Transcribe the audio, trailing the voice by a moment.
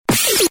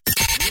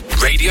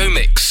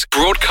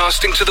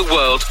broadcasting to the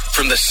world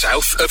from the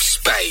south of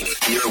Spain.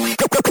 Here we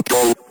go.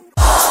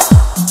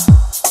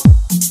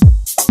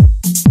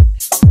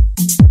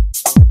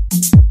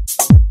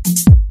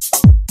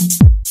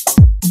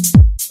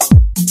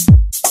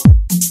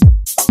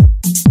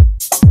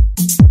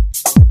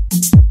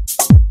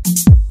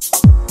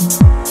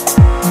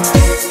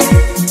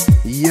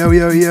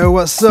 Yo,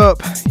 what's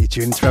up? You're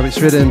tuning to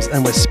Riddims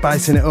and we're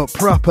spicing it up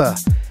proper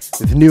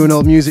with new and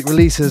old music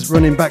releases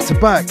running back to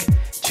back,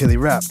 chilly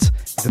wrapped,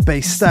 with the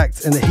bass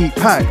stacked and the heat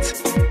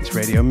packed. It's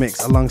Radio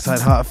Mix alongside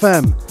Heart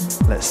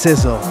FM. Let's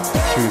sizzle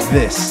through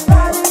this.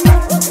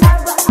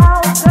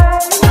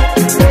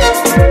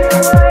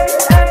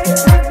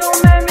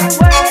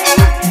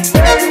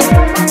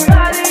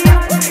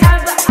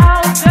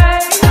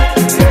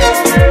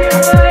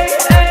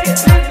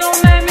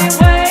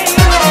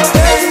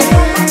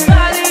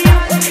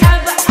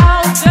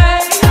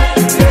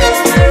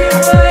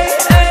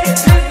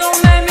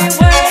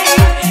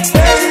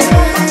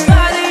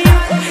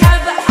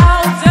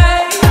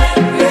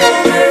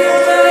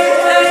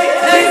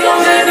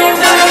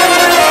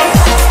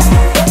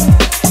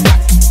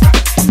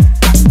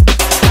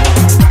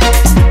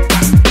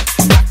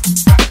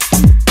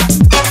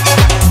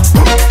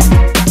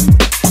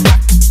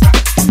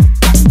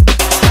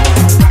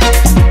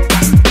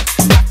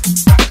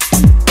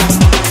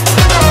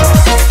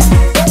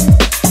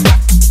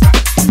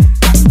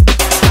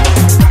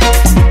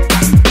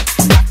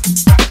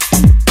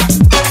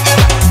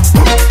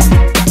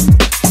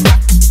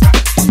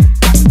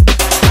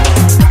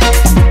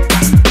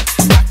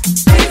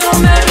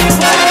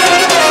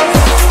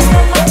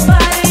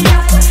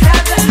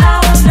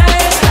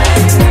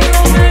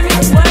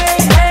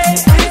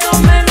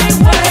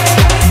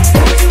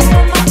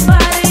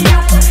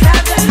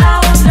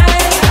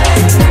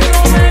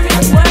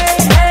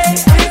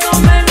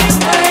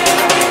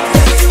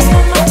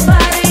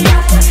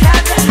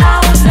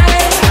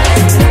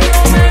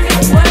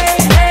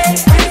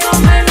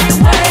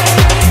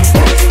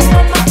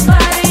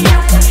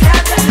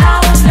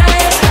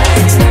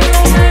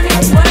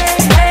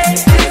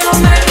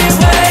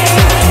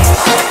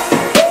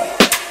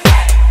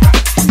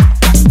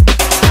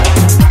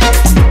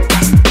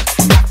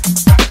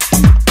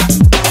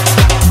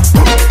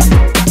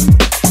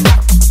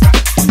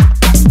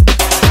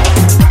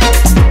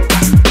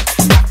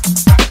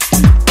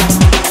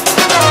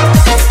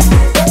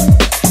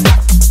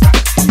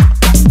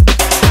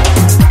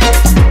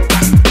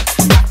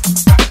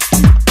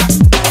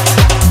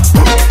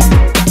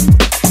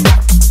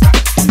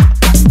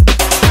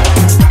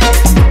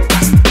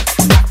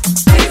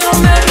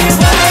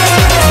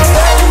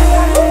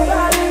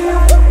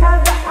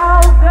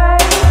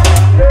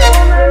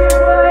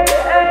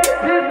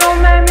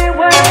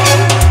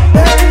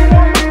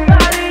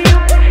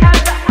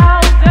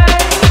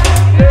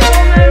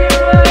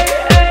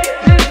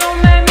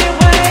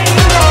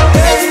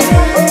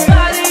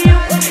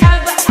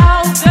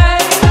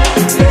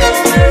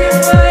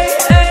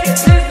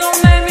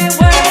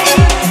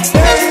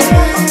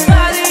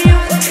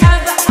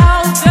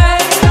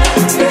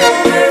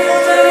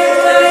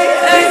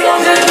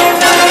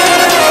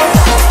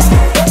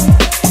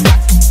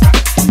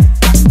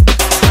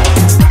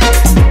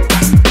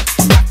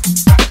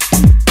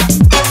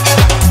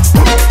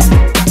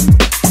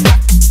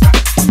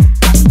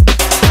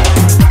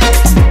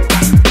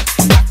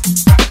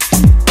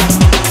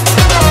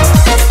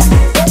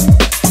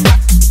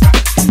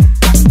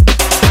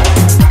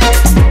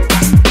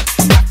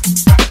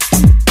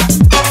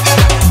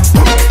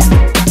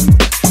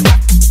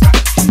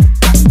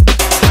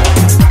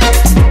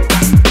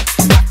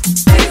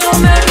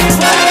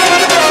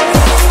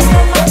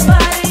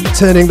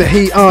 Turning the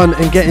heat on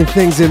and getting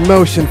things in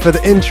motion for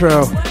the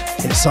intro.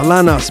 It's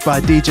Solanos by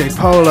DJ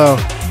Polo.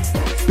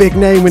 Big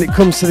name when it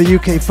comes to the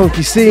UK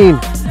funky scene.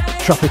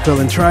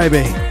 Tropical and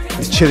tribey.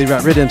 It's Chilly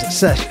Rap Riddims at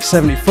Sesh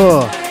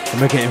 74 and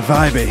we're getting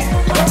vibey.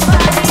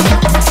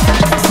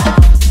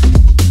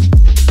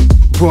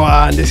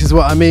 Wow, and this is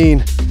what I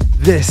mean.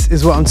 This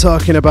is what I'm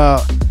talking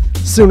about.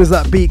 As soon as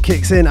that beat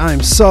kicks in, I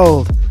am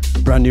sold.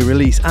 Brand new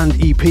release and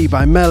EP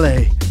by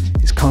Melee.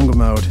 It's Conga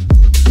Mode.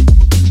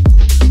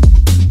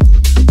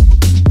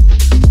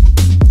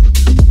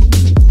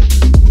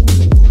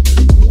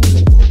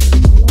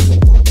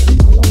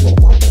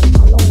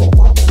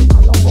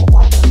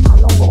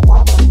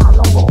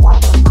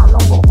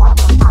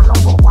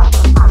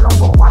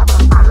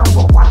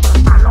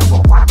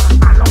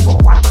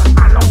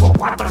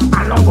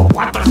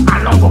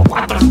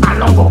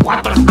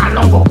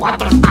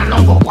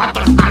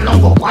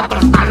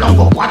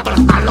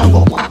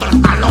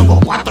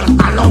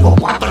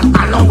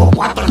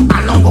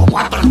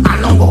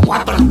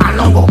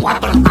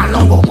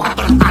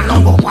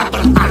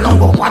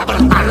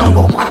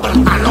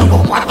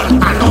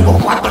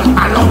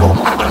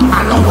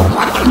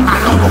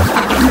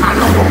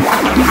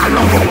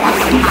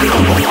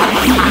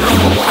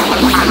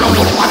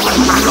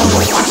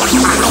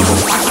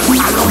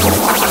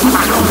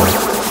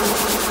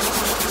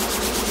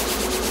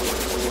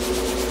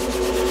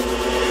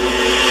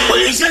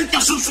 Please frente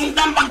a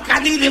Susundán,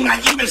 Bancadil y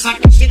allí me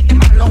saqué 7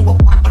 malongo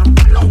 4,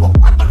 malongo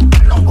 4,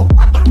 malongo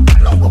 4,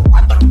 malongo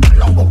 4,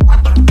 malongo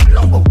 4,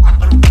 malongo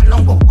 4,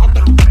 malongo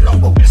 4,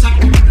 malongo me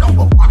saqué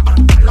malongo 4,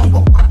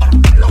 malongo 4,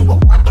 malongo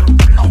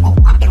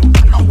 4,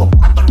 malongo 4, malongo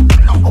 4,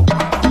 malongo 4, malongo 4,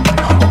 malongo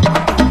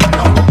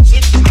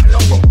 7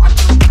 malongo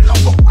 4,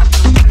 malongo 4,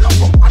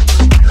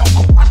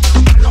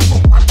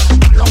 malongo 4,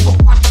 malongo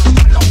 4,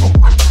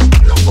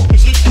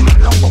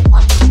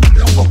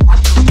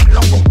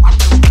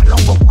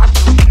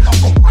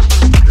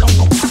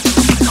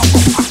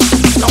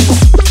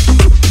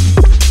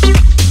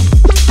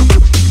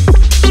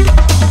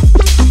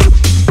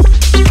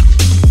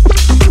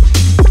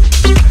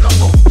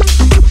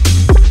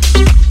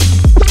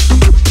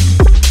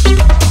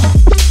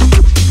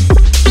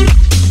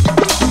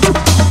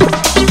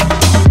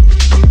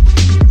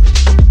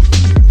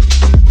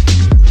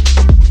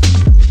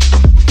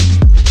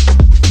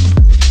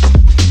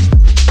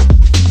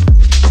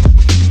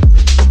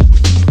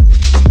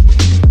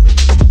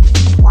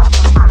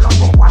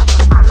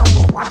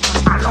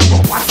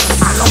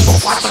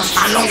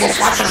 malongo 4, malongo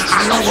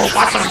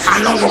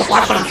 4,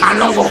 malongo 4, malongo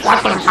 7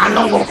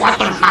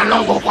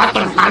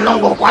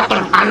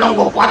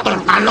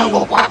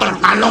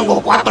 malongo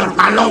 4,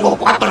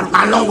 malongo 4,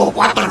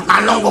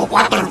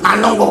 malongo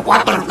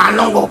 4, malongo 4,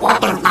 malongo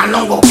 4,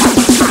 malongo 4.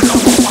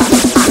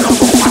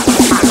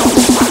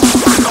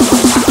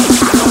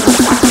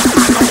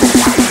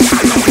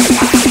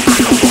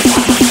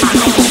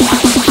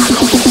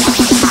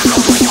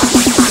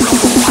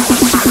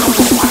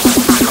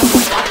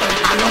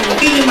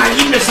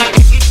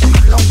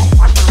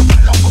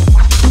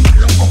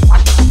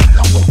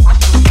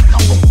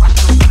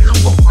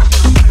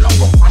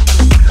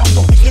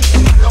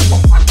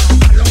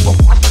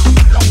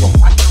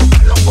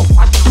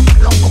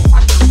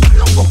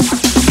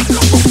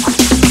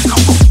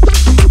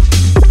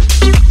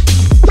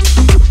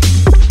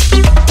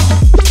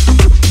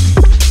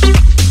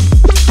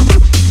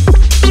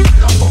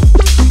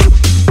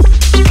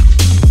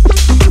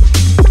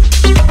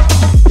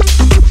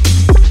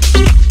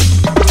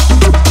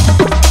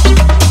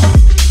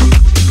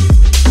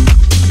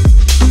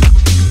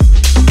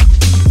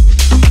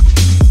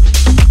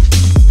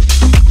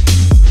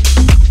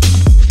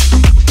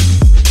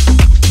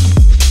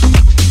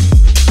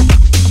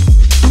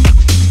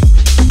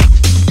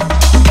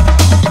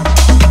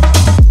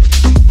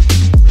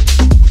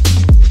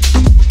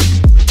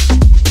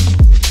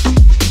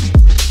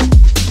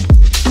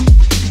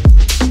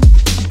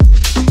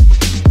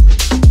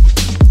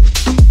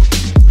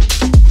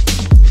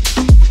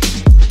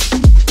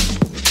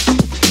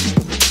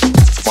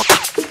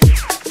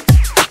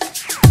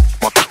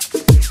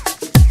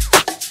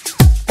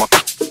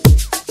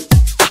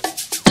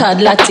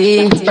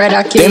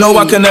 They know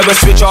I can never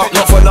switch up,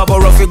 not for love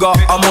or a figure.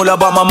 I'm all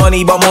about my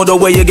money, but more the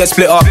way you get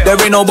split up.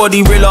 There ain't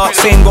nobody realer,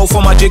 same go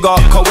for my jigger.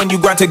 Cause when you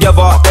grind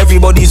together,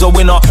 everybody's a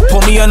winner.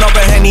 Pour me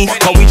another Henny,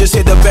 cause we just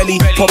hit the belly.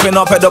 Popping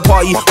up at the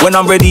party, when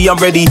I'm ready, I'm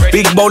ready.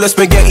 Big bowl of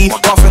spaghetti,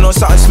 puffing on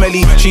something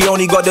smelly. She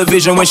only got the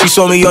vision when she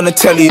saw me on the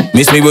telly.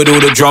 Miss me with all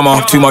the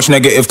drama, too much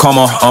negative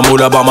karma. I'm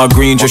all about my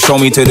green, just show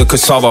me to the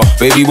cassava.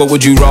 Baby, what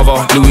would you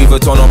rather? Louis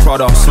Vuitton or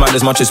Prada? Smile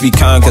as much as we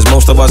can, cause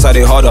most of us had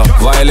it harder.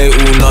 Violate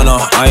all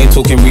nana, I ain't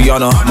talking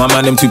Rihanna. My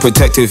man, them too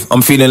protective,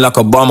 I'm feeling like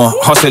a bummer.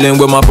 Hustling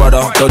with my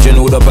brother, dodging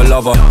all the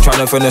palaver. Trying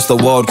to finesse the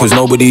world, cause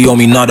nobody owe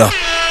me nada.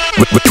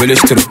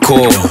 Village to the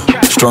core.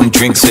 Strong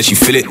drink says she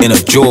feel it in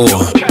her jaw.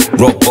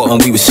 Rock bottom,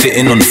 we was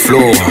sitting on the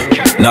floor.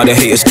 Now the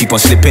haters keep on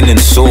slipping in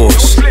the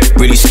sauce.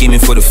 Really scheming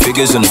for the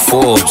figures and the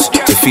Forbes.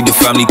 To feed the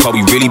family, cause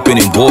we really been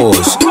in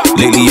wars.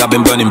 Lately I've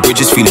been burning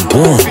bridges, feeling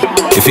warm.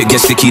 If it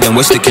gets sticky, then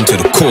we're sticking to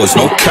the cause,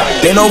 no cap.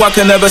 They know I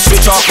can never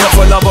switch up, not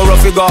for love or a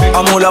figure.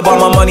 I'm all about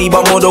my money,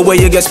 but more the way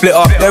you get split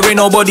up. There ain't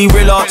nobody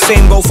realer,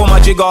 same go for my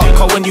jigger.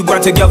 Cause when you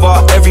grind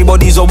together,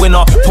 everybody's a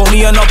winner. Pour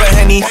me another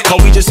Henny, cause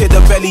we just hit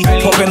the belly.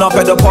 Popping up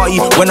at the party,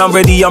 when I'm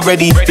ready, I'm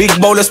ready. Big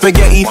bowl of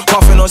spaghetti,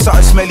 puffing on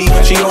something smelly.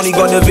 She only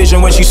got the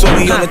vision when she saw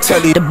me on the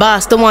telly. The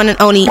boss, the one and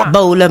only,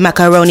 bowl of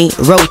macaroni.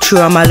 Roll true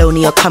on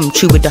Maloney, or come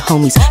true with the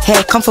homies.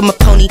 Hair come from a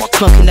pony,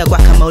 smoking the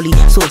guacamole.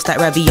 Sauce like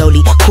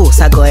ravioli, course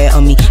I got it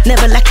on me.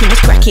 Never lacking, was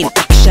cracking.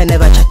 Action,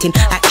 never chatting.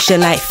 Action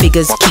like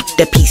figures, keep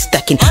the piece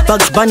stacking.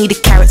 Bugs Bunny, the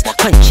carrots,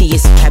 crunchy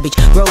is cabbage.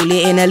 Roll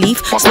it in a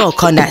leaf,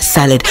 smoke on that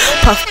salad.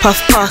 Puff,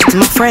 puff, pass to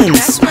my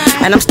friends.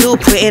 And I'm still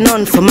putting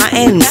on for my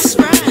ends.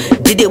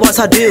 Did it once,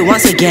 I'll do it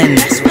once again.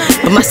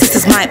 But my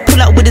sisters might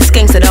pull up with the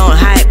skanks that don't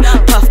hype.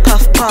 Puff,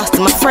 puff, pass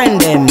to my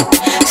friend them.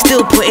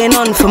 Still putting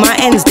on for my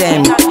ends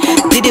then.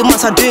 Did it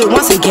once, I'll do it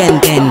once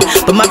again then.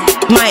 But my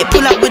might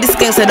pull up with the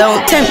skanks that don't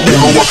tempt them. You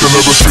know I can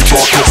never switch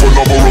up, not for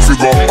love or a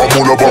figure. I'm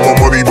all about my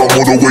money, but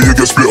more the way you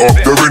get split up.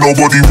 There ain't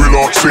nobody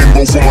realer, same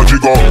go for my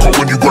jigger. Cause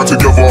when you grind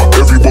together,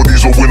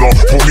 everybody's a winner.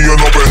 Pour me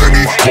another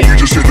Henny, cause we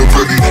just hit the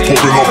belly.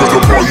 Popping up at the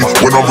party,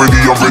 when I'm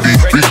ready, I'm ready.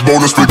 Big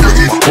bowl of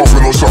spaghetti,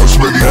 puffing on something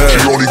smelly.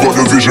 She only got the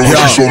the vision when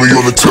she saw me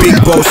on the telly.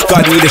 Big bro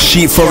Scud need a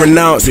sheet for an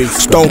ounce.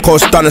 Stone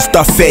Cold Stun and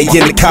stuff fetty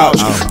in the couch.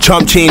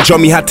 Chump change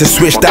on me, had to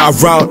switch that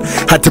around.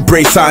 Had to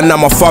break something that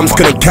my thumbs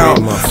couldn't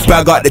count.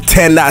 Bag out the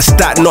 10 that I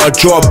stacked, not a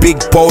draw. Big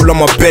bowl on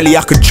my belly,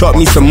 I could chop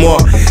me some more.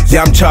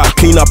 Yeah, I'm trying to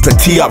clean up and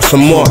tee up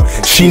some more.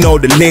 She know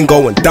the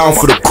lingo and down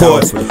for the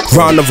chords.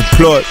 Round of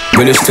applause.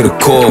 Village to the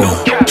core.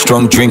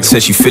 Strong drink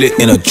says she feel it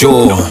in her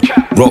jaw.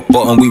 Rock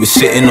bottom, we were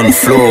sitting on the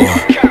floor.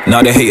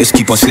 Now the haters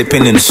keep on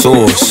slipping in the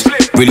sauce.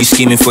 Really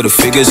scheming for the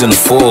figures and the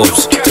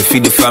Forbes. To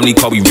feed the family,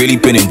 cause we really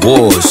been in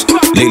wars.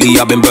 Lately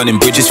I've been burning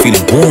bridges,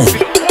 feeling warm.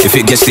 If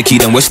it gets sticky,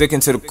 then we're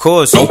sticking to the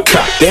cause.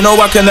 Okay. They know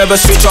I can never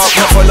switch up,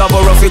 not for love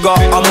or a figure.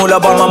 I'm all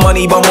about my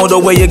money, but more the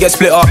way you get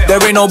split up.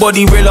 There ain't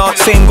nobody realer,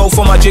 same go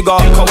for my jigger.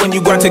 Cause when you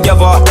grind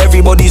together,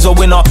 everybody's a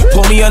winner.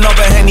 Pour me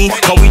another Henny,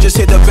 cause we just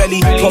hit the belly.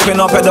 Popping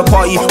up at the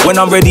party, when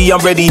I'm ready, I'm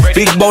ready.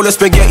 Big bowl of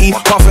spaghetti,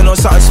 puffing on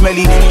something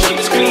smelly.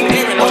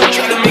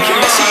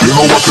 You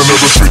know I can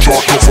never switch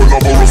up, not for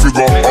love or a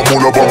figure. I'm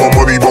all about my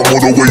money, but more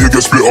the way you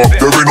get split up.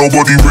 There ain't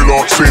nobody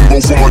realer, same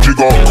go for my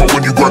jigger. Cause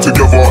when you grind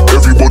together,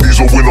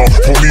 everybody's a winner.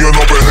 Pour me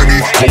another Henny,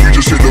 cause we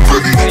just hit the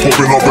belly.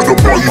 Popping up at the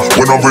party,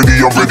 when I'm ready,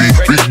 I'm ready.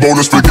 Big bowl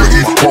of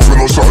spaghetti,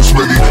 puffing on something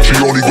smelly. She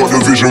only got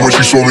the vision when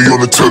she saw me on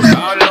the telly.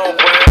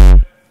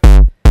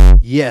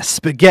 Yes,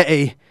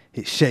 spaghetti.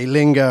 It's Shay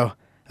Lingo,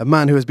 a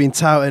man who has been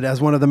touted as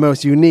one of the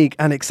most unique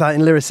and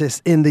exciting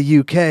lyricists in the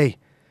UK.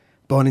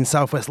 Born in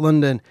southwest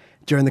London,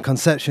 during the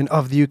conception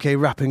of the UK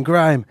rap and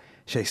grime,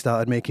 Shay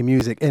started making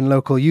music in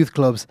local youth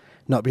clubs,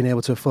 not being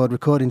able to afford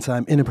recording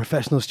time in a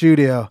professional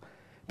studio.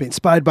 But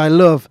inspired by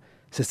love,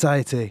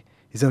 society,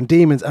 his own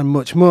demons and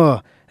much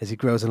more, as he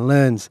grows and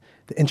learns,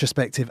 the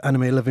introspective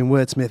anime-loving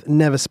wordsmith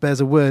never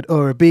spares a word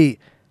or a beat,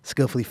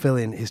 skillfully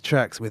filling his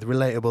tracks with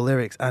relatable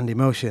lyrics and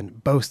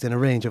emotion, boasting a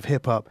range of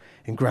hip-hop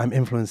and grime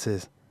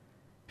influences.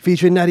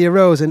 Featuring Nadia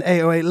Rose and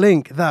 808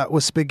 Link, that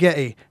was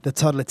Spaghetti, the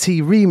Toddler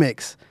T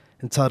remix.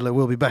 And Toddler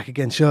will be back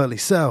again shortly,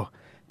 so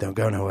don't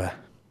go nowhere.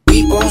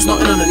 Weak bones,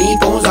 nothing underneath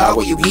bones, out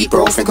what you eat,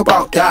 bro, think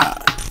about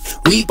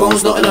that. Weak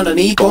bones, nothing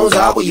underneath bones,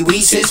 out what you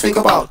eat, sis, think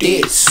about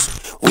this.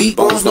 Weak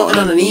bones, nothing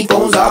underneath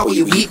bones, out what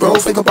you eat, bro,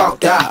 think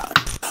about that.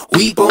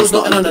 Weak bones,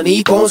 nothing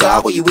underneath bones,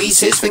 out what you eat,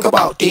 sis, think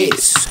about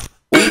this.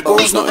 Weak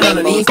bones, nothing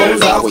underneath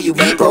bones, out what you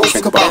eat, bro,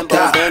 think about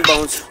that.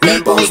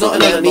 Weak bones,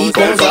 nothing underneath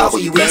bones, out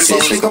what you eat,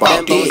 sis, think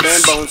about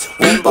this.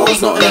 Weak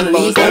bones, nothing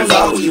underneath bones,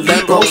 out what you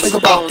eat, bro, think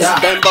about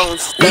that.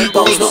 Weak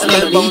bones, nothing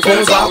underneath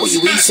bones, out what you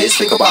eat, sis,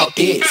 think about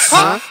this.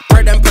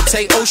 Bread and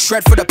potatoes,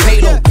 shred for the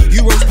payload.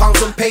 Euros, pounds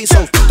and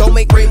pesos. Don't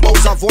make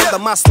rainbows, I've worn the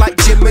mask like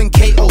Jim and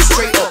Kato.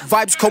 Straight up,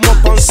 vibes come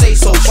up on say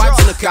so. Vibes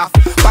in the gaff,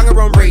 banger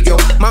on radio.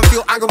 Man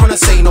feel anger when I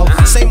say no.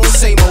 Same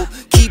old,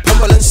 keep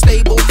humble and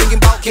stable. Thinking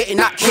about getting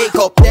that cake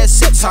up. There's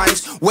set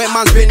times where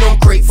man's been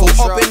ungrateful.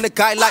 Up in the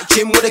guy like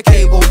Jim with a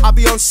cable. I'll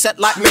be on set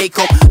like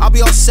makeup. I'll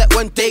be on set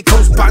when day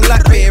comes, bang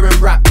like beer and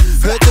rap.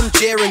 Heard them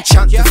jeer and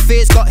chant. The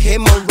fears got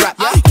him on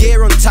rap.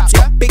 Gear on tap,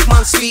 got big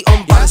man's feet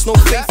on balance. No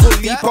faithful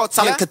leap or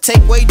talent could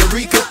take away the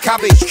recooked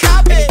cabbage.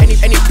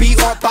 Any beat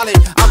or ballad,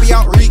 I'll be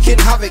out wreaking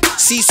havoc.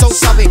 See so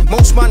savage,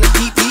 most man the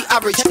PP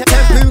average. 10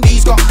 boom,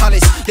 he's got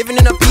palace. Living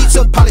in a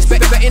pizza palace.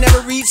 Bet he never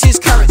reads his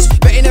carrots.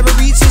 Bet he never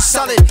reads his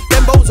salad.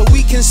 Them bones are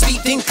weak and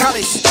sleep in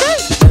callous.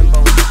 Them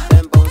bones. How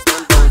about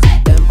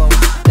that?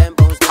 Them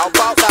bones. How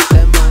about that?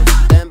 Them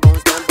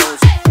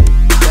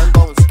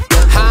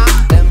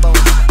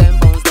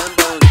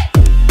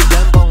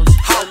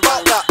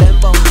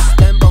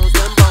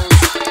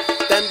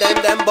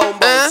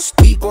bones.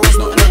 Weak bones,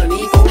 nothing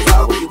underneath bones.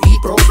 How will you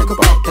eat, bro? Think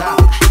about that.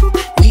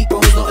 Weak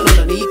bones, nothing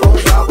underneath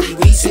bones. How will you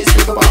eat, sis?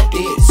 Think about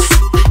this.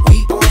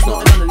 Weak bones,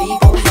 nothing underneath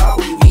bones. How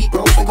will you eat,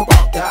 bro? Think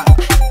about that.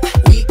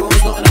 Weak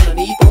bones, nothing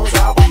underneath bones.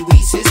 How will you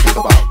eat, sis? Think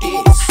about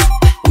this.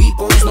 Weak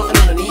bones, nothing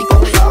underneath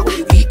bones. How will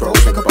you eat, bro?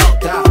 Think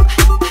about that.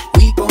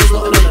 Weak bones,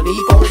 nothing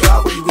underneath bones.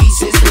 How will you eat,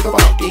 sis? Think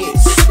about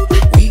this.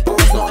 Weak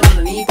bones, nothing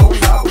underneath bones.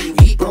 How will you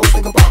eat, bro?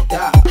 Think about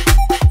that.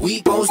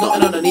 Weak bones,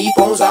 nothing underneath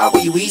bones. How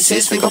will you eat,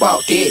 sis? Think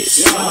about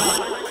this.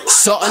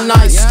 Something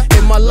nice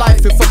in my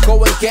life, if I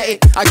go and get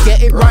it, I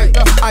get it right.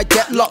 I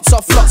get lots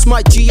of lots,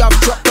 my G, I've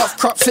dropped off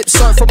crop slips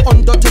on from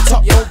under to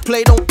top. Don't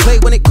play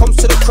when it comes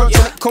to the crunch.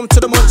 When it comes to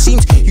the munch,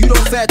 seems you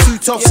don't fare too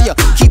tough. So you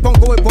keep on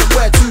going, but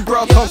where to,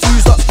 bro?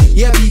 Confused us.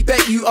 Yeah, we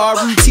bet you are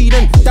routine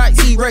and that's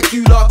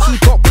irregular.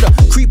 Keep up with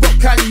the creep up,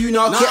 can you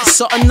not get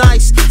something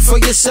nice for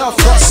yourself?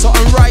 Got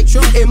something right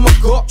in my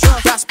gut.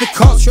 That's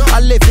because I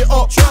live it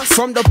up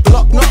from the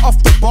block, not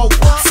off the boat.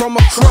 From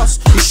across,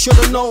 you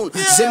should've known.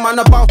 Zimman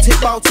about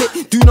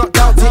it, do not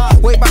doubt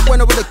it. Way back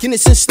when I was a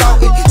Guinness and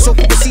stouted, so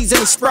people seeds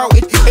and it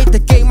sprouted. Ate the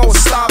game, I was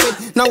starving.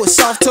 Now it's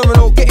South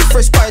Terminal, getting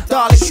fresh by a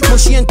Dalek.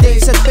 Mushy and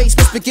Dave said base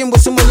must begin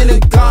with some onion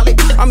and garlic.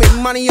 I make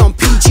money on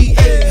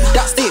PGA,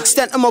 that's the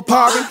extent of my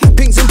parring.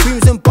 Pings and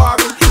beams and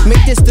barring.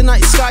 Make this the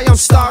night sky, I'm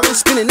starring.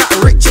 Spinning that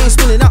Rick James,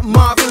 spinning that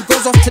Marvin.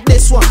 Goes off to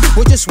this one,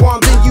 we're just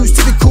warmed and used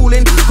to be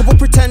cooling. Couple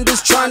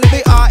pretenders trying to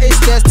be artists,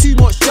 there's too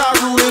much jar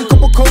ruling.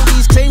 Couple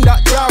Cody's claim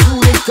that jar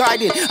ruling,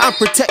 guiding and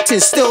protecting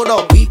still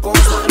though. Weak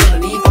bones, nothing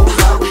underneath bones,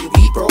 how will you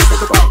eat, bro?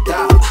 Think about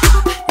that.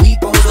 Weak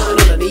bones, nothing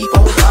underneath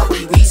bones, how will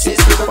you eat, sis?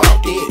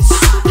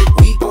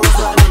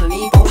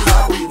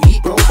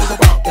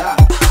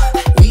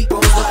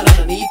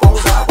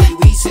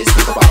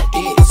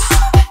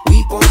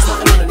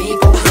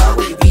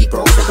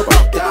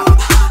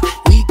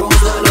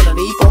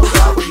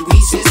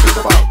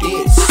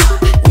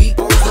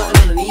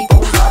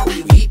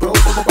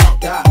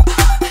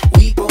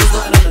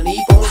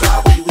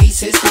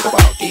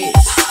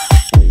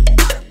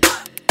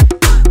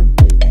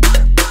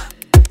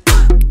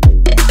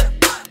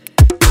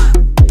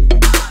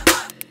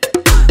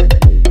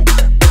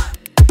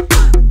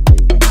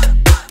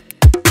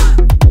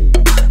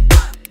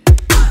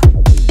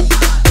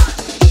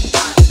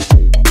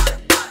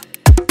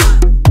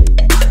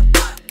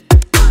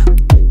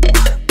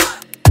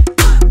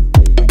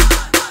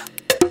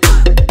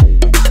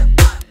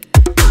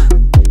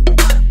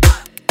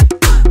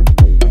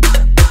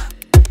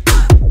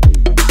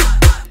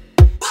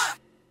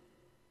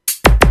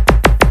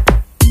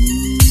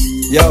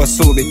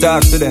 do be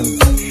talk to them.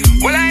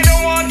 Well, I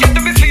don't want you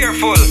to be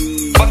fearful,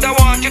 but I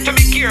want you to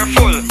be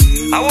careful.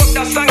 I hope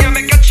that song you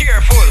make you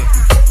cheerful.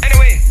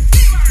 Anyway,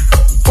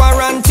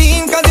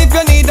 quarantine, cause if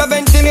you need a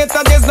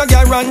ventilator, there's no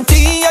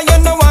guarantee. And you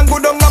know one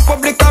good on a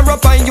public or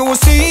up and you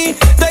see.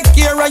 Take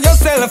care of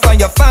yourself and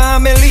your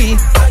family.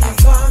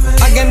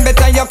 Again,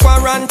 better your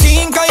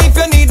quarantine, cause if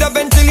you need a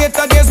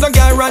ventilator, there's no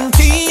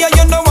guarantee. And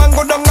you know one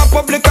good on a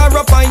public or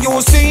up and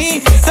you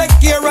see. Take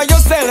care of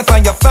yourself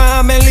and your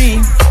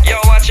family. Yo,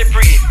 watch it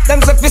breathe.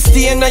 Them say fi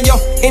stay in your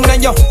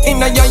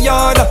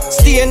yard.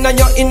 Stay in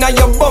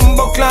your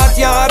bumbo clot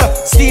yard.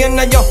 Stay in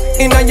your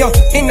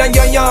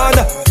yard.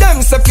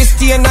 Them say fi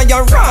stay in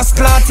your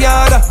rascal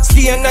yard.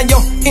 Stay in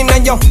your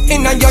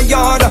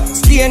yard.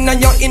 Stay in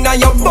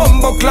your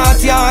bumbo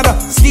clot yard.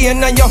 Stay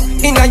in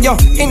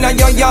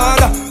your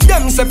yard.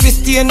 Them say fi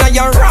stay in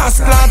your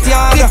rascal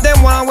yard. If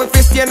them want we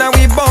fi stay in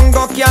we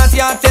bongo cat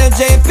yard, tell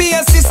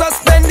JPSC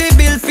suspend the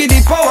bill for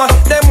the power.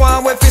 Them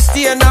want we fi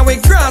stay in we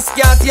grass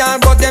cat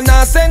yard, but them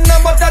not send no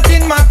butter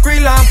in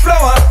mackerel and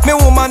flour. Me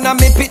woman and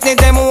me pitney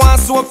them want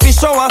soap fi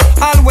shower.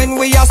 All when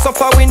we a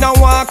suffer we no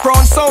walk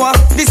round sour.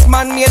 This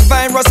man-made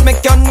virus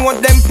make you know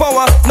them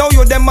power. Now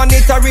you them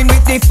monitoring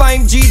with the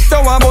 5G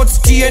tower. But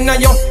stay in your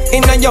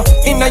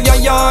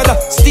yard.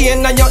 Stay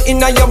in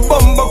your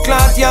bumbo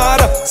clot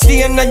yard.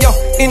 Stay in your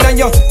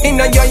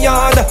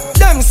yard.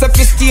 Them say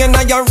fi stay in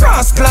your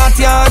rascal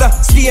yard.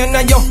 Stay in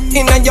your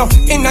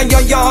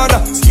yard.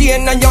 Stay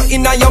in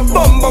your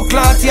bumbo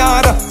clot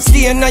yard.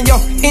 Stay in your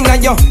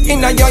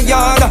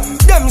yard.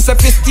 Them say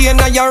fi stay in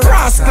your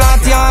rascal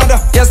yard.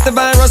 Yes, the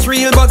virus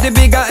real, but the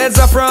bigger heads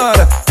are fraud.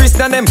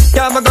 Christian them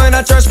can't go in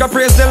a church, go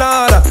praise the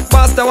Lord.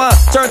 Pastor what?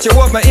 Church you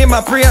open him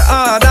a pray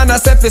hard. And I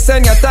say fi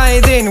send your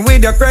tithe in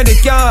with your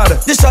credit card.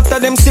 The shot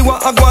of them see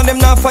what I go on them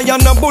not fire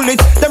no bullet.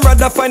 Them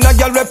rather find a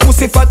girl with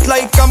pussy fat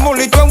like a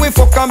mullet. When we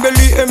fuck and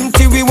belly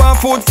empty, we want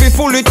food fi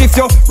full it. If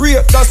you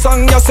rate the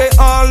song, you say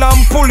all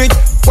and pull it.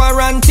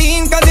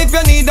 Quarantine, cause if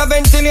you need a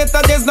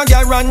ventilator, there's no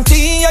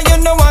guarantee. And you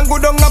know one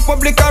good on a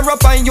public or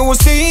up and you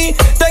see.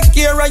 Take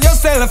care of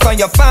yourself and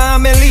your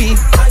family.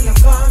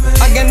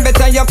 Again,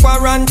 better your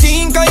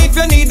quarantine, cause if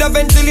you need a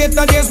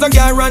ventilator, there's no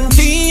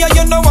guarantee. And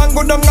you know one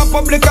good on a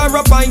public or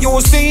up and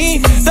you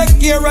see. Take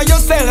care of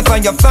yourself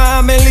and your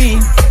family.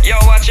 Yo,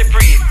 watch it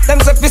breathe. Them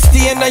say fi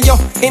stay in your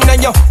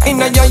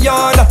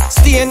yard.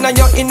 Stay in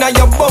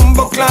your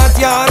bumbo clot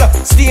yard.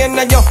 Stay in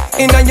your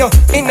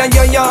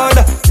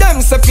yard. Them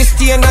say fi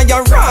stay in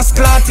your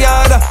rascal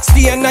yard.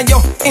 Stay in your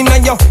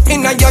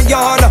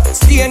yard.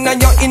 Stay in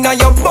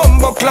your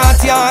bumbo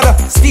clot yard.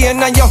 Stay in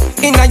your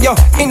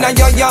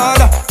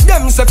yard.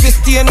 Them say fi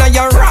stay in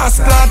your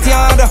rascal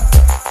yard.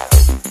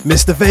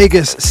 Mr.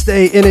 Vegas,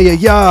 stay in your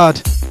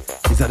yard.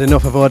 He's had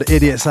enough of all the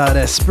idiots out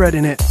there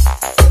spreading it.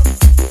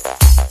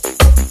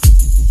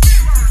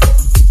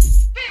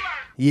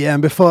 Yeah,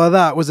 and before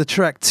that was a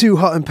track too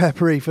hot and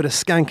peppery for the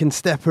skank and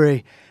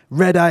steppery.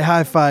 Red Eye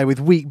Hi-Fi with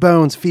Weak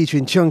Bones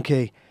featuring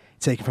Chunky,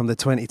 taken from the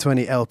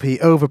 2020 LP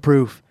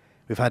Overproof.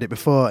 We've had it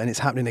before and it's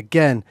happening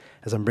again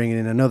as I'm bringing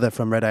in another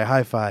from Red Eye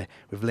Hi-Fi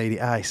with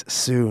Lady Ice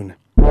soon.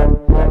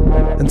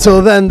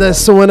 Until then, there's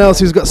someone else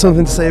who's got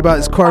something to say about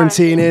his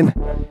quarantining.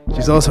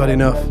 She's also had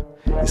enough.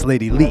 It's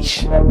Lady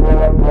Leash.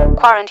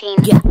 Quarantine.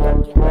 Yeah.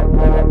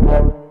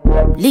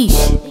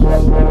 Leash.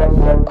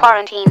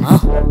 Quarantine.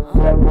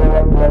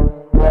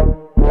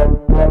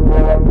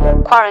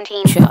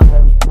 Quarantine. Sure.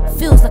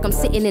 Feels like I'm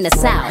sitting in a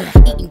cell,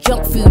 eating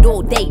junk food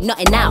all day,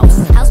 nothing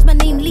else. How's my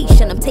name Leash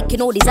and I'm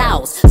taking all these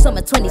owls.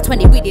 Summer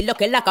 2020 really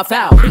looking like a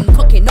foul. Been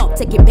cooking up,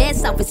 taking bare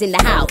selfies in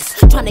the house.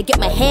 Trying to get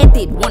my hair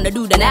did, wanna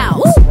do the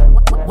nows.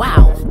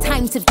 Wow,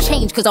 times have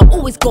changed cause I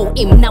always go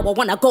in, now I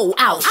wanna go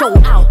out. Show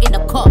out in the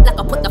car like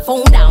I put the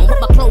phone down. Put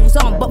my clothes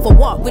on but for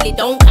what really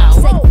don't count.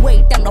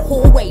 Segway down the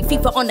hallway,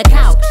 FIFA on the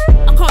couch.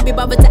 I can't be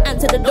bothered to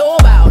answer the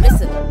doorbell.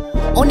 Listen,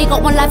 only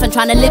got one life and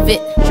trying to live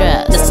it.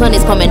 The sun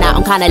is coming out,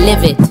 I'm kinda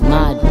livid.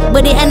 Mad.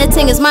 But the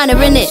anything is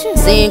minor in it.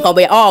 Saying cause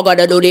we all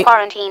gotta do the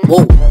quarantine.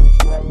 Whoa.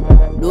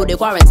 Do the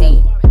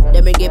quarantine.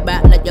 Then bring it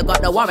back like you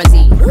got the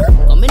warranty.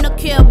 Come in the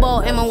care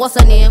about him and what's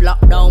her name.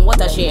 Lockdown,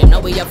 what a shame.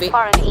 Now we have it.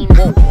 Quarantine.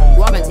 Whoa.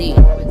 Quarantine.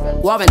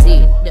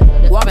 Quarantine.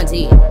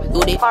 Quarantine. Do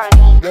the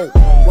Quarantine. whoa.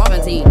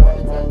 Quarantine.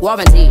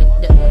 Quarantine.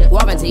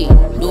 Quarantine.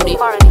 Do the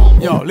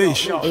Quarantine. Yo,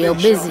 Leash. Hey, yo,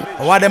 busy.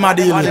 What them a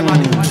deal with?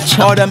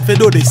 How them fi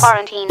do this?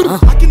 Quarantine.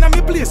 Back in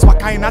me place, what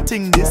kind of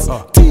thing this?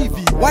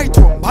 TV, white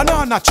rum,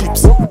 banana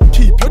chips.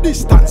 Keep your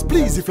distance,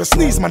 please. If you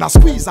sneeze, man, I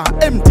squeeze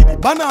and empty the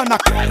banana.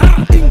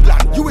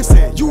 England,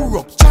 USA,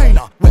 Europe,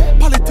 China. Where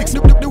politics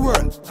look the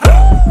world.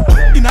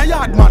 In a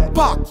yard, man,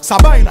 park,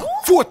 Sabina.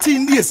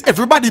 14 days,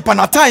 everybody pan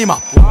a timer.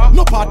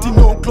 No party,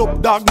 no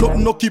club, dog,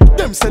 nothing, no keep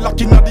them say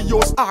locking at the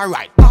house.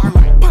 Alright.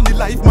 Pan the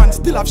life, man,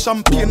 still have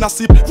champagne a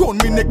sip.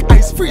 Round me neck,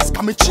 ice freeze,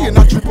 can me chain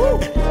a drip.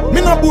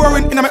 Me not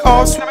boring in my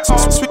house.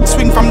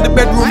 Swing from the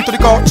bedroom to the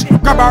couch.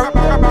 Grab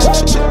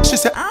her, she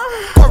said,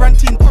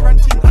 quarantine,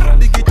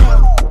 dig it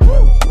up.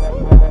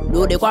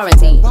 Do the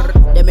quarantine.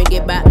 Then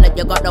bring it back like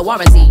you got the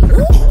warranty.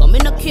 Come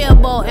in the care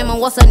about him and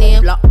what's her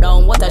name?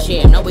 Lockdown, what a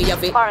shame. Now we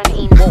have it.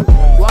 Quarantine.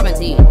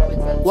 Warranty.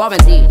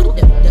 Warranty.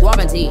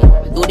 Warranty.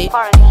 Do the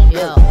Quarantine.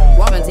 yeah.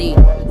 Warranty.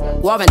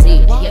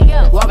 Warranty.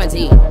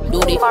 Warranty. Do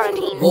the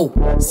Quarantine.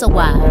 whoa. So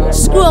why?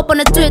 Screw up on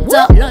the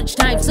Twitter.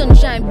 Lunchtime,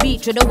 sunshine,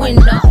 beat through the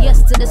window.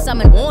 Yes to the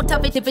summer, won't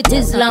have it if it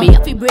is long. Me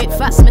happy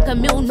breakfast, make a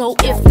meal, no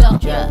iftar.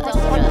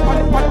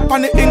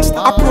 On the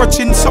Insta,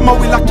 approaching summer,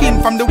 we lock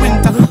in from the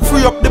winter.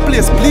 Free up the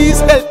place, please,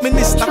 help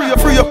minister.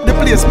 Free up the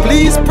place,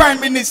 please, Prime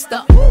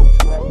Minister.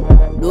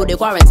 Do the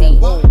quarantine.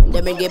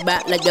 Then bring it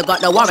back like you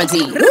got the warranty.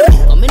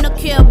 Come in the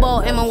care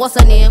about him and what's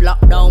her name?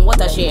 Lockdown, what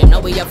a shame.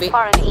 Now we have it.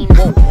 Quarantine.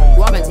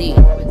 Warranty.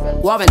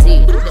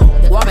 Warranty.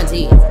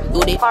 Warranty. Do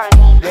the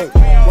Quarantine.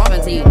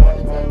 warranty.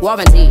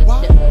 Warranty.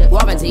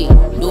 Warranty.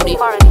 Do the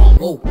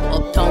Quarantine.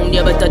 uptown,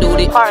 you better do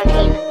the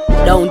Quarantine.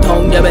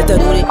 downtown, you better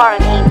do the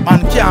Quarantine.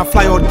 Man can't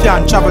fly out,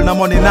 can't travel, no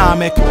money, nah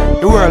make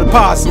the world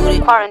pass. do the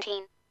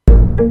Quarantine.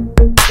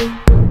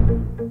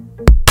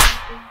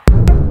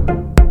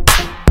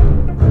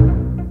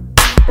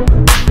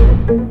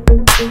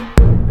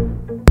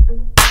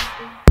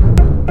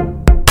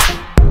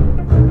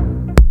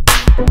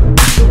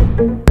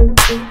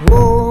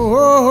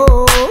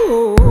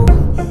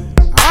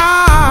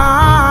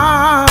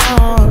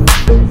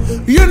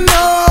 You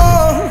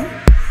know,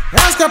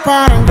 ask a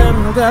part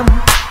of them.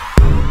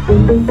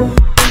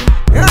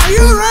 Are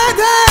you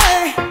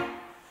ready?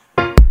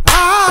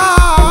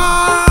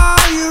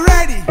 Are you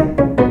ready?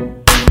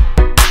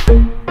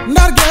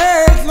 Not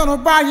get no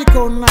nobody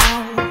go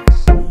now.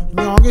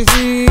 Young is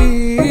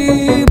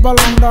the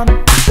London.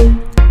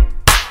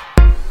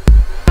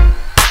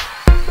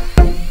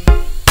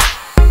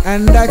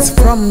 And that's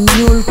from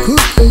Mule Cook,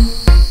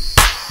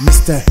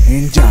 Mr.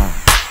 Angel.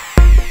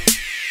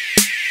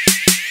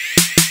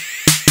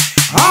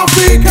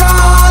 Africa,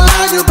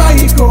 la you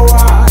buy go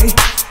I.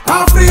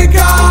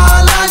 Africa,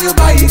 la you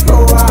buy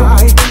go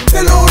I.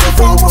 The Lord of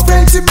our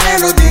fancy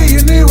melody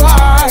in the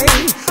why.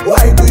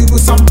 Why do you go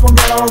sample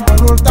down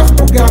and roll tak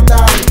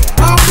together?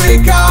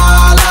 Africa,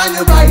 la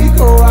you buy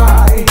go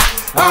I.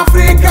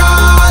 Africa,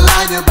 la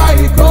you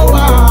buy go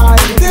I.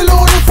 The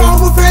Lord of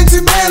our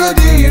fancy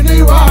melody in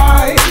the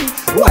why.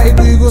 Why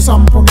do you go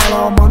sample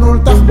down and roll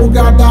tak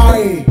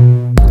together?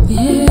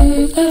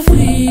 Yeah,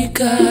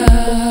 Africa.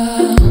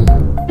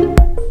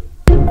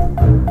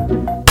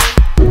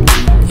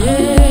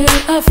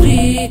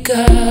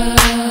 Africa,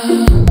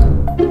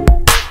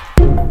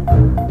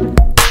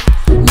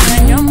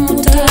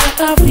 Nanyamuta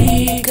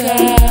Africa,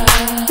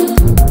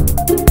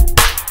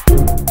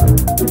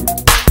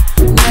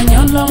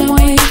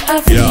 Nanyolomoy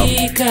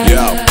Africa.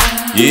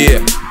 Yeah.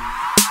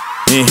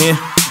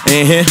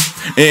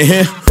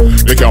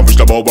 They can't push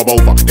the boba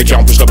over. They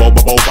can't push the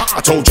boba over.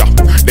 I told ya.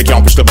 They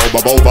can't push the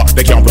boba over.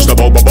 They can't push the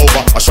boba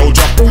over. I showed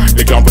ya.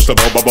 They can't push the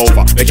boba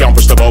over. They can't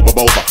push the boba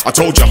over. I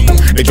told ya.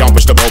 They can't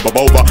push the boba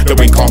over. The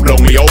wind can't blow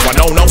me over.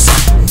 No, sir.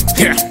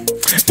 Yeah.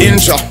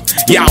 Ninja,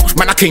 yeah,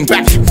 man, I came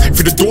back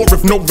through the door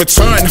of no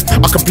return.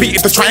 I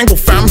completed the triangle,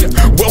 fam.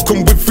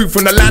 Welcome with food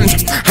from the land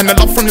and the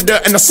love from the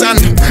dirt and the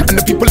sand. And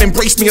the people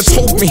embraced me and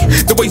told me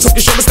the weight's off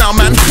your shoulders now,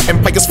 man.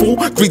 Empire's fall,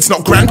 greed's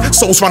not grand.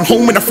 Souls run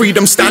home in a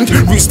freedom stand.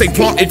 Roots stay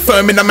planted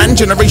firm in the man.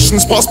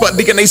 Generations pass, but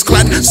DNA's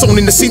clad. Sown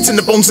in the seeds and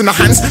the bones in the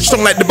hands.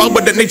 Strong like the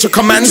Bible that nature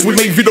commands. We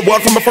made you the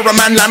world from a foreign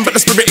man land, but the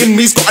spirit in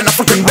me's got an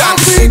African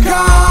dance. Africa,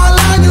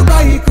 la you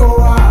buy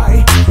go I.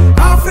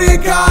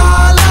 Africa,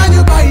 la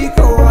you buy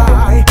go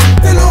I.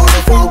 The Lord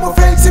of our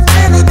fancy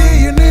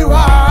melody in the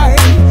why.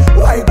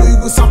 Why do you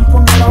go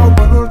sample down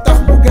and roll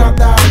tak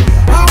together?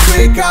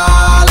 Africa,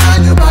 la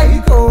you buy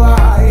go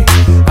I.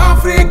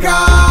 Africa,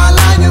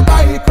 la you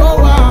buy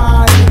go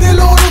I. The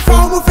Lord of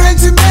our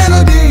fancy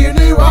melody in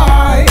the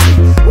why.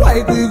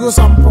 Why do you go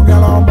sample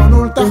down and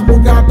roll tak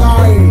together?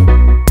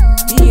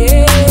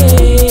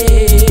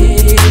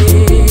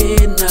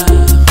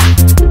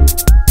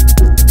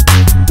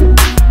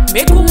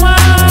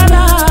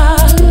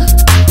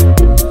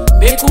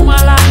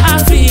 Mekumala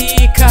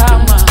Africa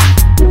ma.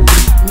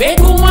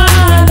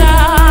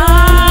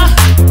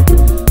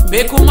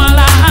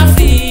 Mekumala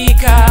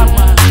Africa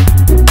ma.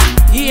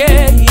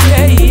 Yeah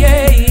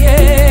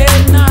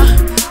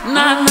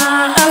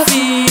na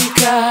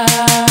Africa.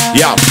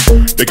 Yeah,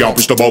 they can't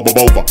push the boba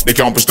over. They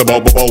can't push the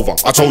boba over.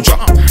 I told ya.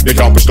 They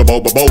can't push the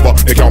boba over.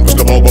 They can't push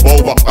the boba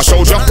over. I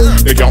showed ya.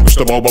 They can't push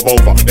the boba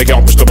over. They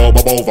can't push the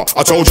boba over.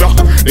 I told ya.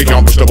 They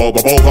can't push the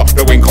boba over.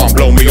 The wind can't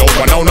blow me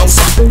over. No,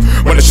 sir.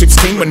 When the ships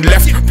came and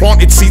left,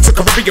 planted seeds of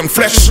Caribbean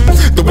flesh.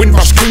 The wind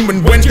rush came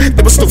and went.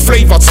 There was still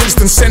flavor,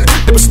 taste and scent.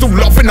 There was still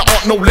love in the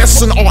art, no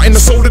less. And art in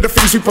the soul of the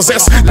things we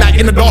possess. Light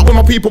in the dark when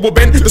my people were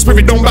bent. The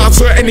spirit don't bow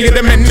to any of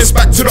them men. It's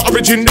back to the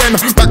origin then.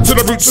 Back to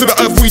the roots of the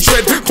earth we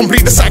tread.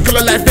 Complete the cycle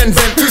of life then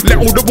vent. Let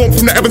all the warmth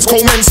from the heavens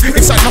commence.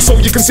 Inside my soul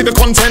you can see the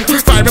content.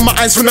 Fire in my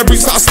eyes from the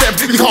roots that I step.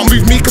 You can't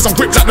move me cause I'm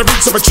gripped like the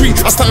roots of a tree.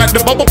 I stand like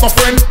the bubble, my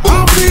friend.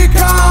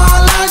 Africa,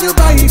 la you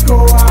buy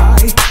go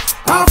I.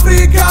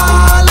 Africa,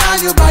 la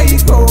you buy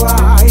go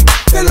I.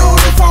 The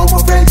Lord of our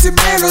fancy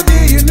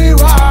melody in the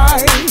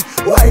why.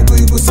 Why do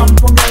you go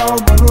sample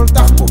down and roll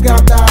tak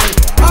together?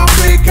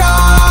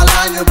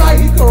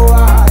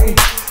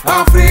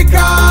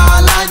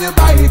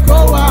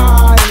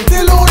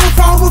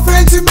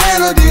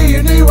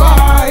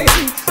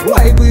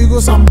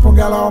 sampo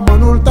gala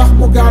manul tax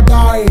mu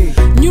gàddaay.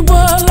 ñu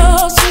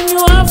booloo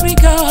suñu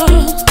Afrika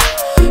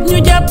ñu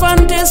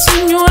jàppante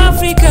suñu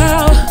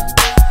Afrika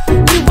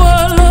ñu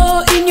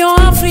booloo Union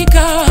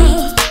Africa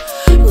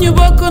ñu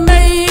bokk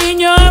ndey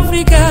Union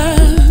Africa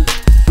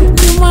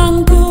ñu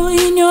mangu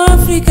Union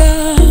Africa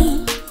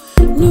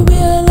ñu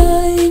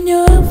booloo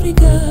Union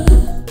Africa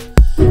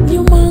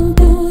ñu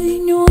mangu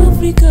Union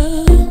Africa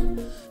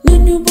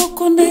ñu bokk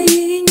ndey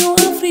Union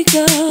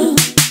Africa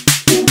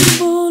ñu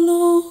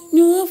booloo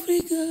Union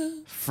Africa.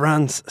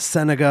 France,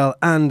 Senegal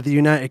and the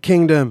United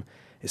Kingdom.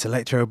 It's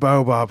Electro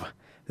Baobab.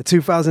 The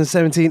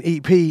 2017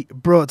 EP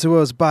brought to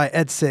us by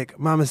Edsic,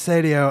 Mama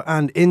Sadio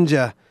and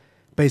Inja.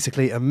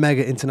 Basically a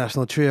mega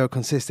international trio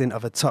consisting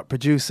of a top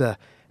producer,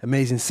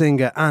 amazing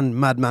singer and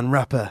madman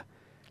rapper.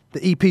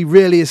 The EP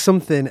really is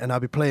something and I'll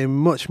be playing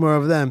much more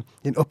of them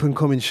in up and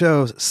coming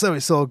shows, so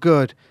it's all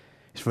good.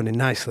 It's running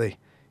nicely.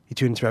 You're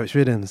tuning to Rabbit's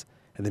Riddims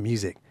and the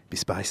music be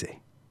spicy.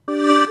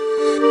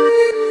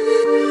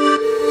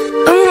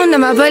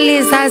 My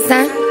police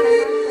hasa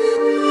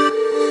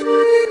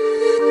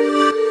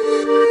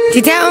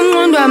Tita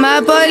umundu wa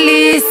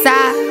mapolisa.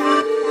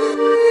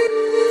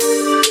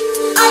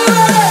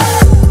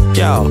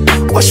 Yo,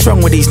 what's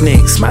wrong with these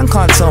niggas? Man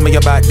can't tell me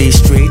about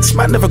these streets.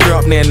 Man never grew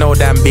up near no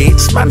damn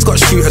beats. Man's got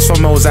shooters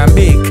from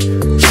Mozambique.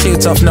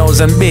 Shoot off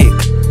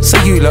Mozambique.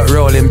 So you lot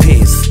roll in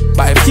peace.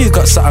 But if you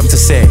got something to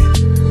say,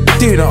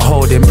 do not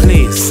hold in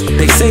please.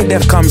 They say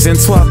death comes in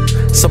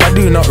twat, so I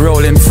do not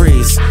roll in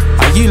freeze.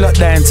 Are you lot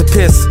dying to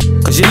piss?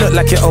 Cause you look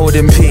like you're old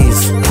in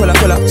peas. Pull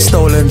up,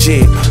 stolen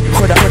Jeep.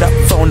 Put up,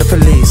 phone the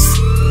police.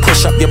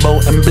 Push up your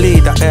boat and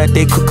bleed. I heard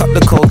they cook up the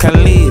coke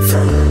and leave.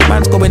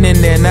 Man's going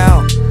in there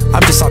now.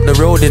 I'm just up the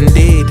road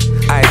indeed.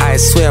 I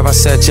swear I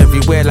search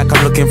everywhere like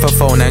I'm looking for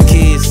phone and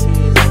keys.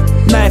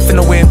 Knife in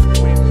the whip,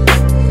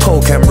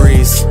 coke and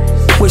breeze.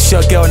 Wish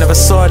your girl never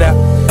saw that.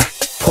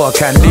 Poor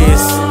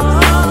Candice.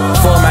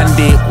 4 man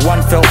deep,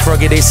 one felt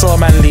froggy, they saw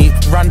man leap.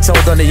 Run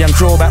told on the young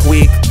crow that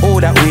week. All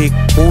that week,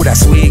 all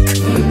that's weak.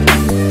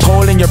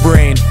 Hole in your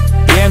brain,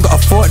 you ain't got a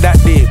thought that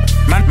deep.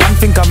 Man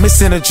think I'm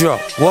missing a drop.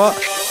 What?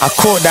 I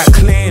caught that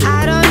clean.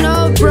 I don't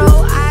know, bro,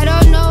 I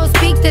don't know.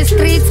 Speak the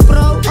streets,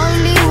 bro.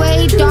 Only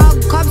way,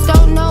 dog. Cops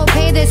don't know.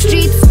 Pay the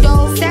streets,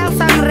 though. Sell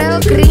some real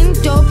green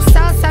dope.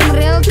 Sell some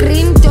real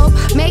green dope.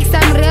 Make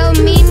some real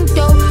mean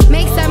dope.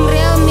 Make some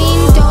real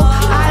mean dope.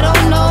 I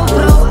don't know,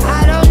 bro,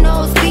 I don't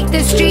know. Speak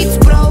the streets,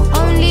 bro.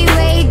 Only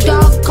way,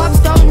 dog. Cops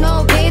don't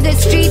know. Pay the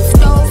streets,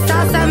 though.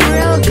 Sell some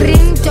real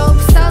green dope.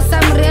 Sell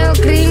some real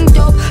green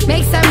dope.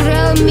 Make some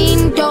real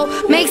mean dope.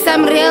 Make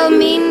some real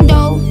mean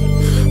dope.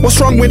 What's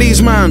wrong with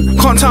these man?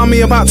 Can't tell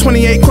me about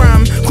 28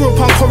 gram. Grew up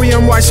on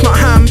Korean rice, not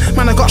ham.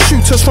 Man, I got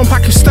shooters from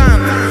Pakistan.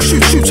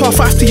 Shoot off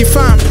after you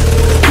fam.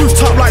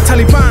 Rooftop like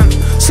Taliban.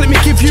 So let me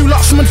give you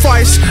lot some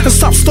advice and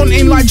stop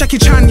stunting like Jackie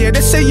Chan. Yeah,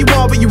 they say you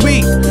are what you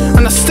eat,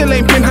 and I still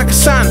ain't been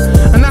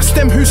Hakkasan. And that's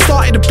them who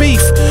started the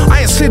beef.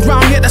 I ain't slid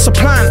round yet, that's a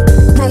plan.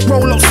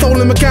 Roll up,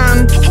 stolen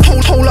McGann.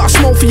 Whole lot of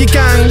smoke for your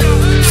gang.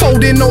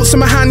 Folding notes in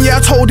my hand, yeah,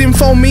 I told him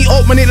phone me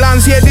up when it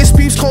lands. Yeah, this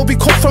beef's cold, be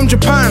cut from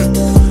Japan.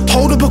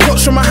 Hold up a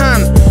clutch from my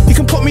hand. You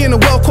can put me in the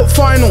World Cup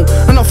final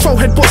and I'll throw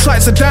headbutts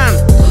like Zidane.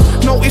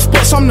 Notice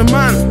butts, I'm the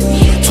man.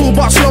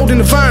 Toolbox load in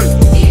the van.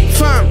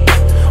 Fam,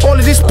 all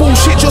of this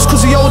bullshit just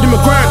cause he owed him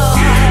a grand.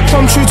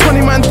 Come true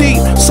 20 man deep.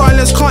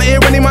 Silence, can't hear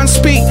any man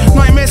speak.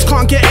 Nightmares,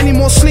 can't get any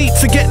more sleep.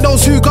 Forget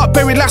those who got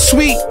buried last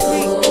week.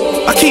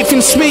 I keep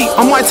things sweet.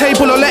 On my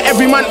table, I'll let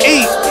every man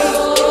eat.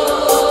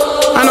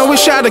 And I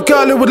wish I had a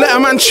girl who would let a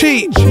man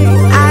cheat.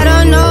 I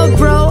don't know,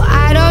 bro,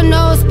 I don't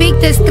know. Speak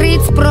the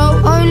streets,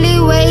 bro. Only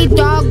way,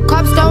 dog.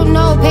 Cops don't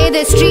know. Pay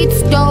the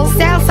streets, though.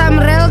 Sell some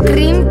real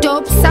green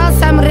dope. Sell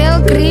some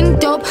real green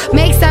dope.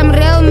 Make some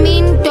real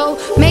mean dope.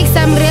 Make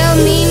some real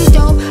mean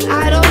dope.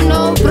 I don't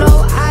know,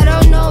 bro, I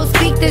don't know.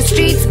 Speak the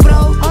streets,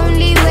 bro.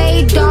 Only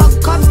way,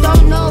 dog. Cops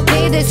don't know.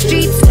 Pay the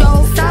streets,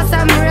 though. Sell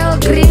some real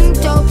green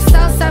dope.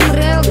 Sell some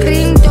real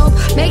green dope.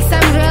 Make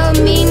some real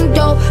mean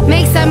dope.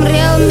 Make some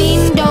real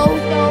mean dope.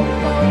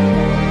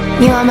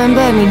 You are in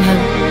Birmingham.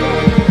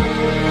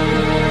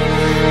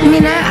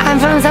 I'm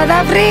from South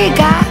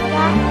Africa.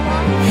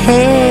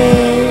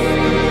 Hey,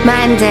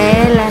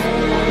 Mandela.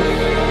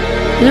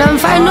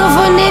 Lomfana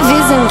ufuna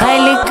ivisa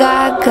ngiqala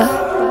ikaka.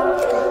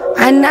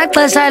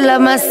 Anaxesha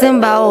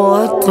lamasimba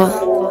wodwa.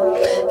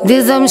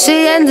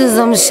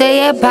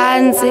 Ndizomshiya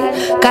phansi.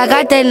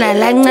 Kakade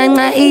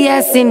nalancanca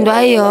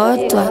iyasindwa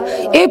yodwa.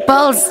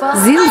 Iballs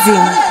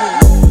zinzima.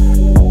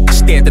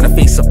 Stared in the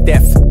face of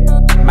death.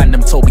 Man,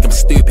 them told me I'm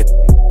stupid.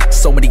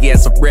 So many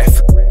years of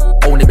ref.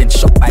 Only been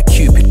shot by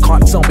Cupid.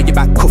 Can't tell me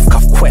about cuff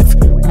quef.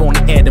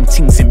 Only air them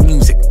things in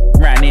music.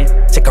 Ran here,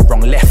 take a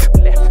wrong left.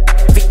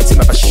 Victim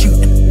of a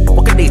shooting.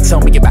 What can they tell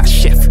me about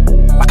chef?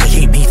 Like I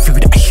ain't made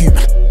food at a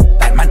human.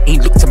 Like man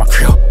ain't looked at my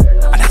crib,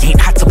 and I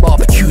ain't had to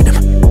barbecue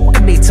them. What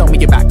can they tell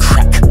me about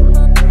crack?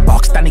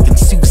 Barks, Danny and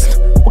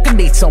Susan. What can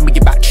they tell me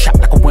about trap?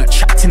 Like I weren't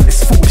trapped in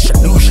this foolish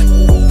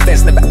illusion.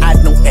 There's never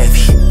had no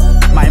heavy.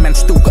 My man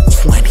still got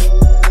 20.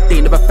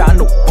 They never found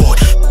no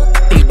body.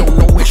 They don't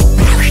know where she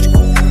buried.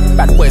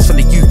 Bad boys from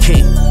the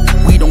UK.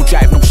 We don't drive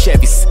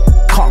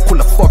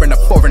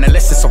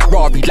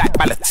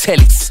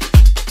Helix.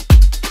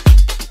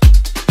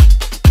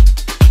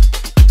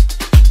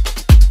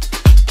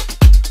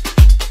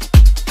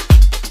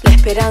 La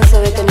esperanza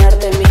de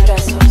tenerte en mis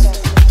brazos.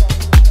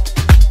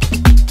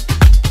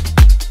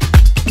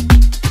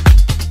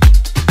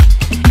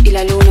 Y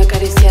la luna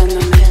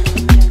acariciándome.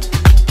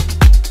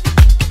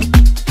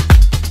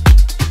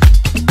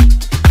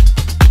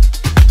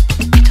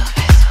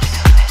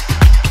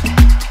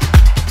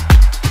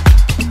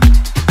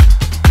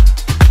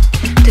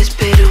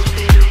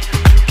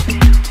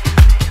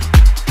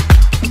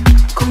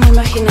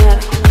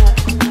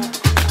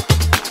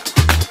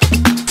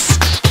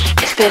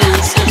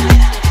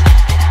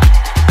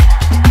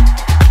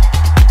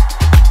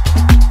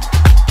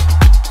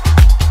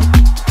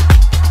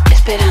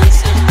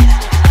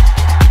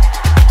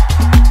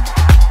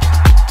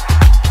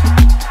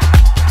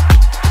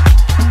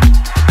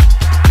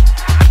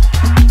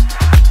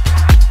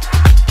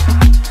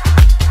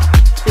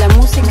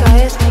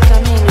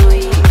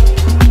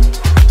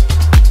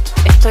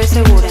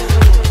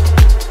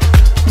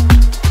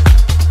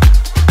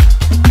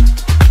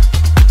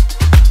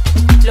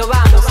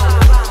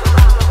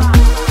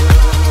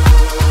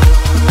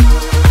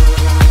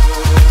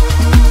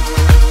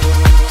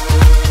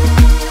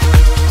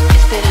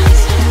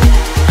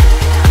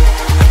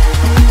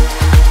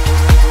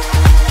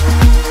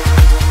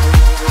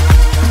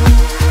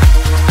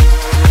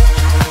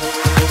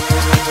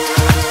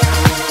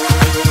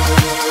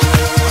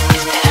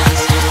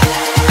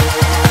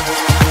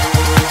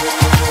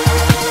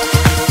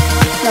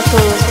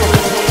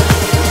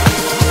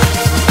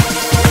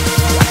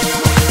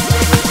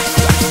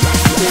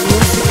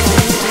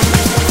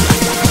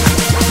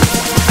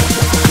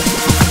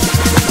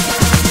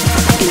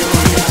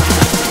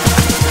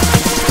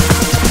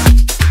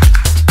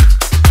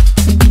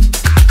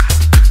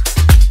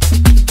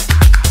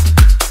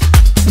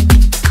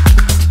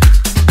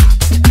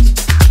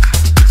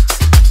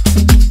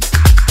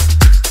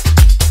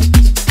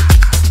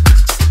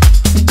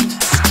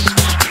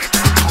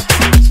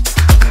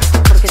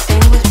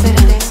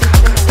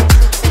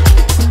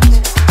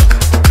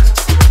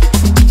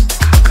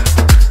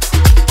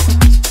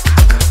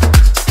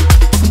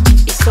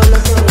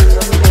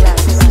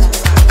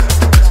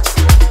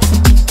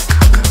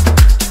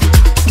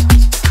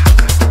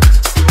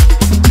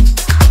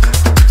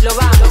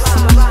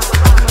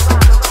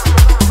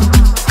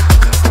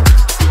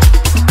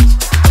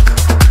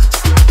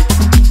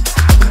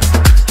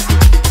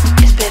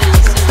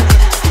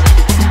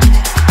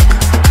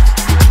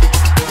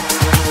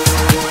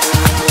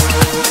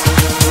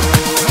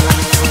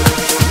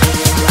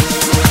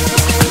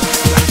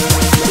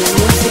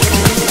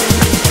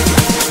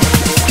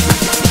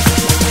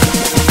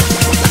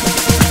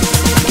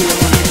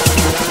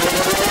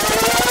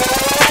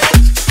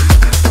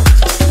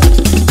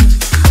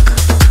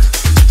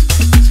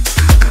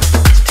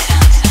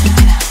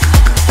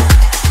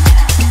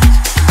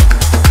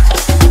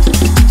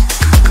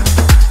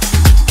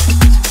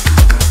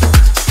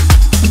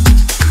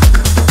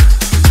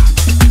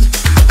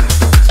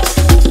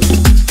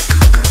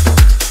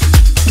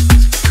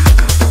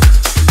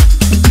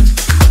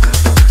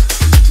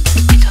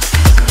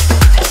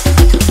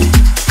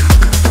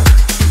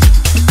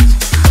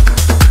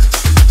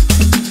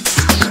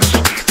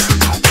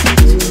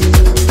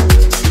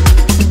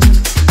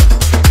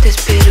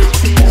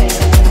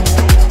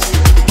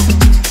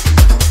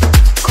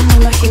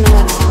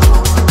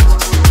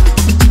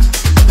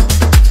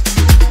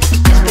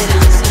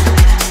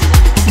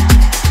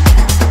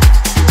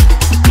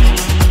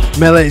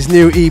 Mele's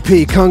new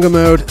EP, Conga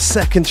Mode,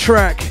 second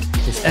track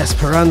is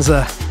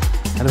Esperanza.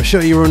 And I'm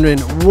sure you're wondering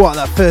what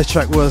that first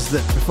track was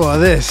before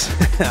this.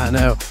 I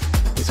know,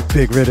 it's a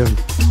big rhythm.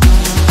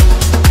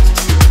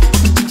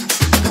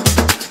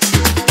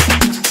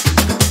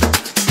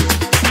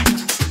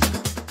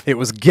 It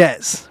was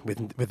Gets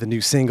with the new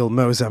single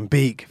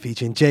Mozambique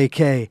featuring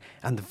JK,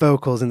 and the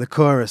vocals in the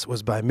chorus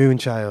was by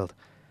Moonchild.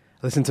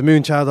 I listen to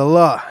Moonchild a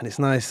lot, and it's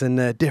nice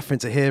and different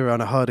to hear her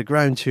on a harder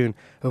ground tune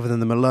other than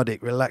the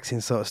melodic,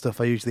 relaxing sort of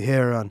stuff I usually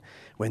hear her on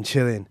when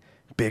chilling.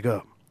 Big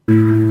up.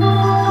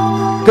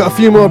 Got a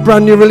few more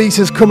brand new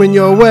releases coming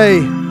your way.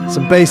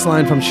 Some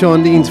bassline from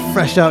Sean Dean's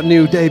fresh out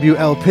new debut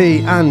LP,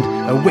 and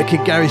a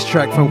wicked garage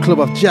track from Club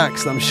of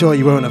Jacks that I'm sure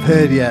you won't have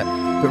heard yet.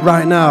 But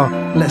right now,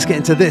 let's get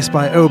into this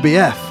by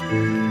OBF.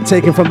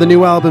 Taken from the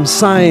new album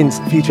Signs,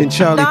 featuring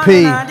Charlie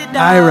P,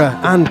 Ira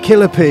and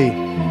Killer P.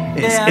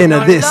 It's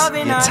Inner This,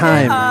 Your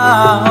Time.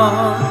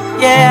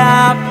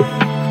 Yeah.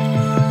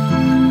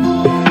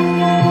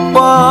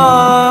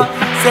 Whoa,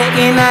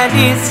 say inner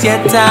this,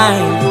 your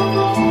time.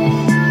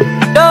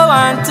 Don't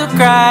want to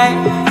cry.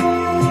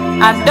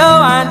 I don't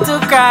want to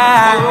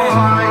cry.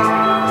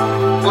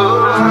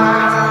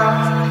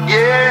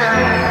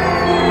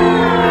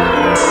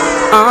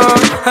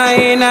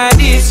 Inna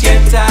this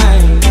your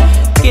time.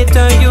 Get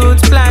on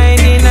youth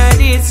blind. Inna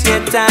this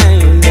your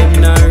time.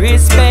 Them no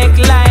respect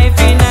life.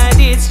 Inna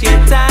this your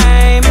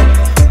time.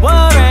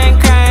 War and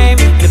crime.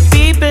 The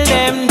people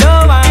them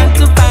don't want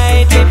to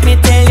fight. Let me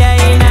tell ya,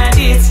 inna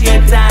this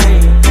your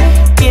time.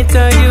 Get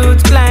on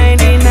youth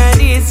blind. Inna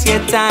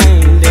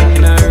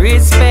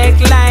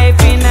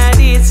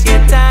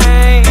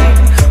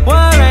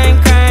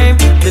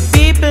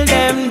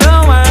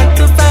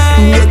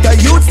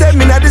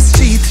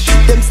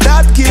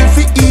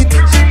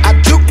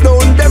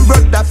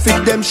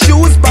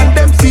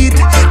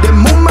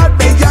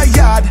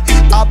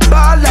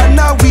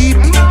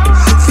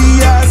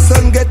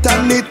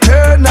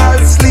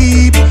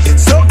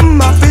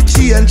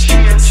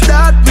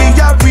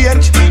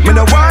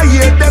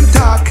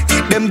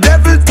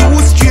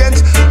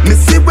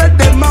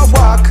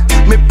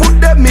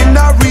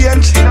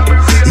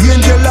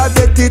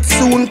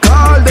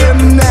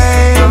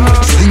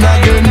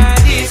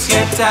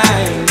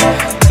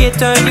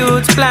Ghetto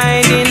youth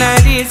blind in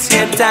a this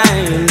your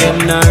time. Them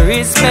no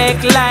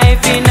respect life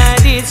in a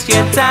this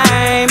your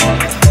time.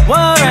 War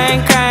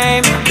and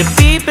crime, the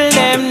people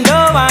them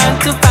don't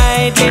want to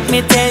fight. Let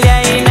me tell ya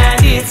in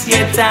a this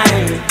your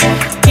time.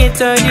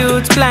 Ghetto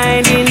youth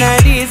blind in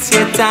a this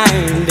your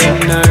time. Them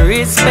no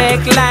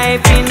respect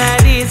life in a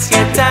this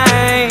your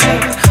time.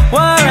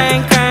 War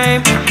and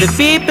crime, the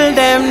people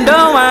them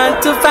don't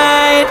want to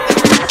fight.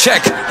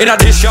 Check, in a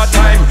this your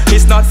time,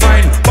 it's not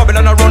fine.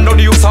 Babylon a run down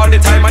the youth all the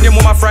time. And your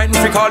mama frightened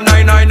fi call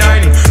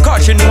 999.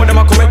 Cause she know them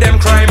a commit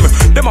them crime.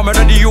 Them a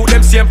murder the youth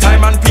them same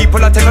time. And people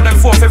a take on them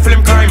for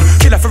film crime.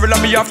 Kill a fi real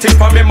me have think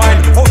on me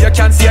mind. Oh you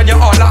can't see and you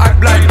all a act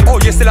blind.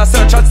 Oh you still a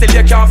search and still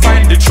you can't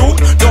find the truth.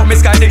 Don't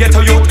misguide the ghetto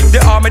youth.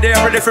 The army they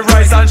are ready for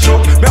rise and shoot.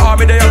 The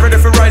army they are ready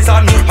for rise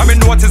and I mean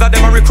notice that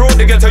them a recruit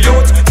the ghetto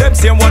youth. Them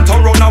same one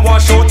town round and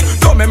one shoot.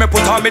 Don't make me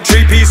put on me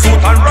 3-piece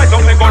suit. And right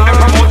down me gun them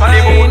come out and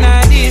they go. In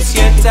a this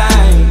your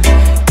time.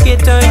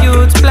 Ghetto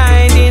youth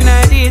blind in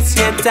a this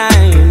your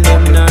time.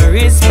 Them no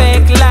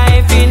respect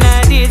life in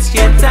a this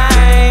your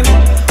time.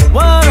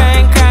 War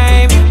and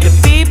crime, the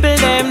people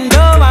them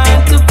don't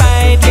want to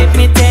fight. Let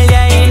me tell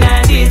ya in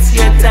a this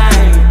your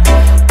time.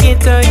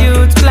 Ghetto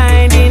youth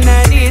blind in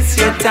a this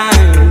your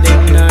time.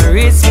 Them no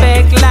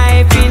respect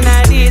life in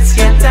a this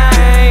your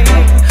time.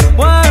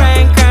 War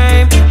and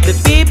crime, the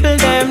people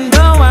them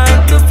don't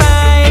want to fight.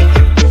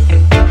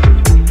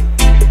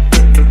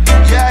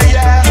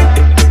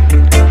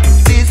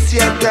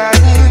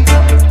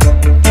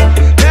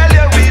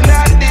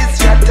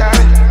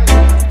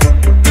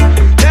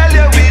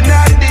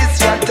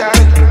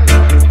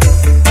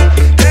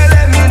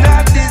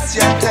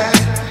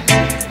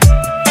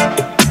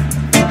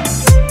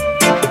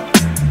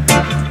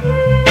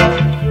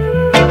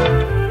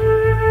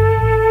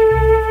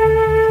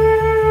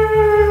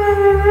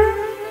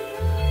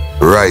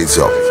 Rise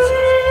up.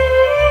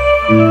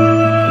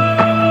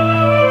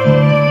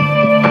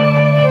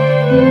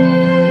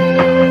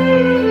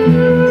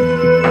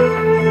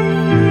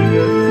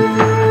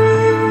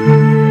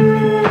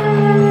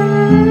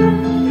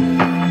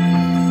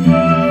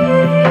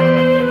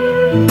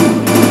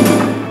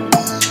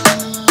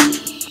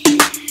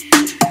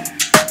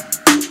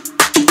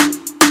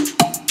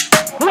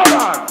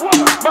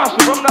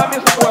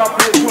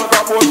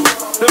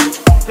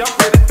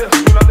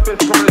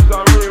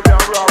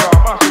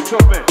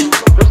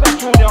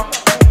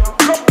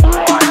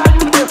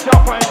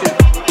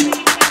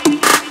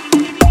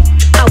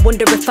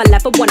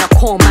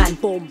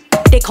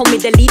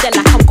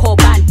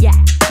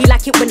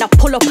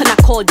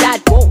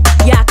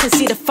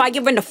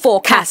 In the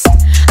forecast,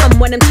 and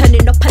when I'm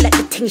turning up, I let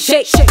the thing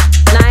shake.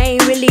 Now I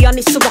ain't really on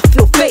it, so I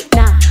feel fake.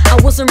 I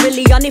wasn't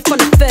really on it from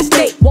the first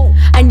date.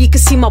 And you can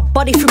see my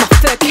body through my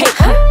fur cape.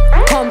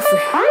 Come free.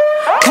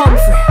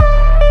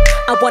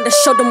 I wanna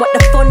show them what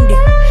the fun do.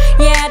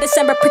 Yeah,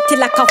 December pretty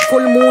like a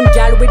full moon,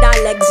 girl with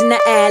her legs in the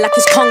air like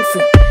it's kung fu.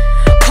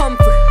 Come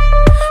free.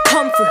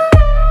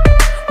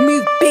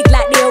 Move big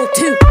like the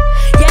O2.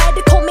 Yeah,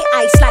 they call me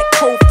ice like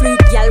cold flu,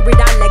 girl with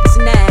her legs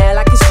in the air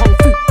like it's kung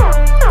fu.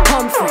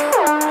 Come free.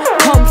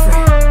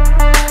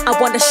 I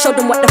wanna show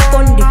them what the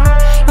fun do.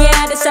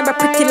 Yeah, December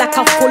pretty like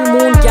a full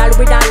moon, girl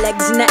with her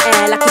legs in the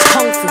air like it's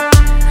kung fu.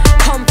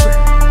 Come free.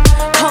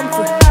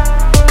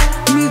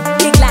 Move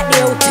big like the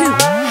O2.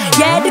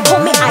 Yeah, they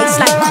call me ice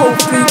like cold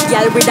fruit,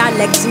 girl with her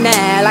legs in the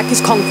air like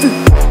it's kung fu.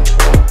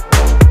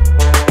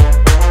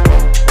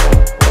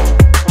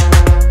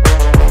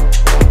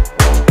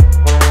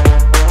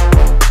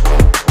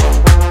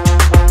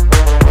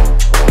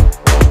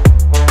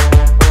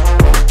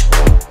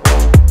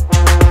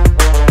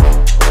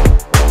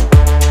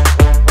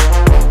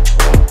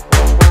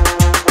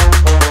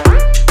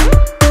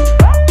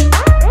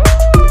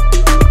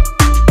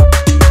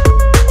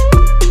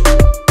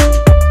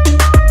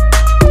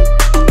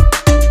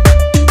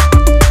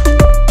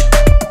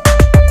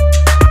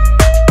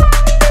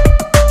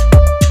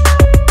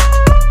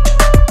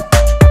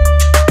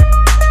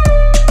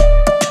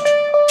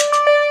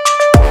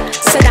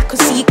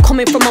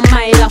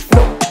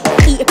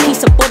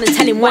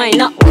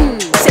 Wine up,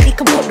 said he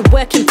can put the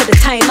work in for the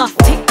time up.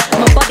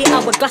 My body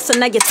hourglass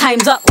and now your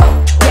time's up.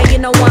 Yeah, you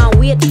know I'm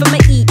wait for me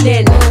eat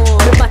then.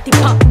 My body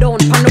pop down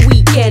from the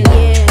weekend.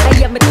 I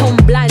hear me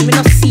tongue blind, me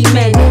no see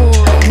men.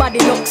 Body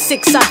look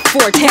 6 at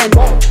 4'10".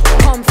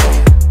 Come free.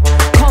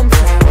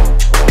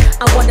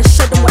 I wanna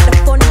show them what the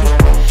fun do.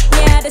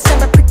 Yeah,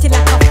 December pretty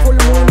like a full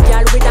moon,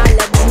 girl with her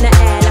legs in the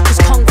air like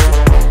it's kung fu.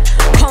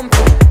 Come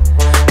free.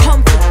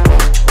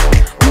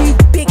 Move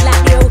big like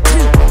the O2.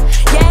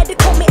 Yeah, they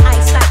call me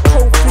ice like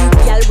cold fruit,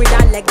 girl with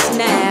her legs in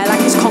the air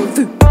like it's kung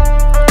fu.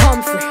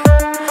 Come free.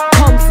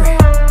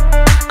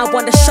 I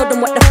wanna show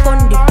them what the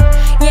fun do.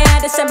 Yeah,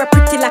 December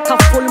pretty like a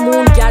full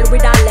moon, girl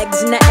with her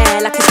legs in the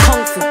air like it's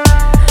kung fu.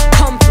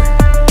 Come free.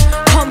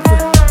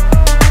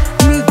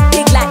 Move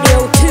big like the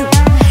O2.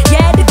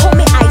 Yeah, they call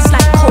me ice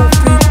like cold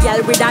fruit,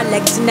 girl with her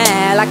legs in the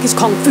air like it's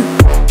kung fu.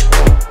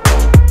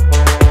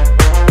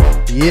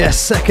 Yes,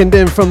 second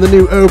in from the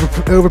new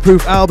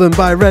Overproof album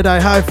by Red Eye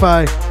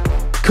Hi-Fi,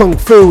 Kung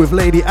Fu with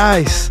Lady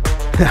Ice.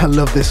 I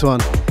love this one.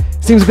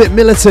 Seems a bit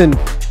militant.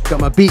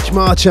 Got my beach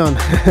march on.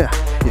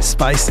 It's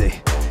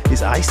spicy.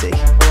 It's icy.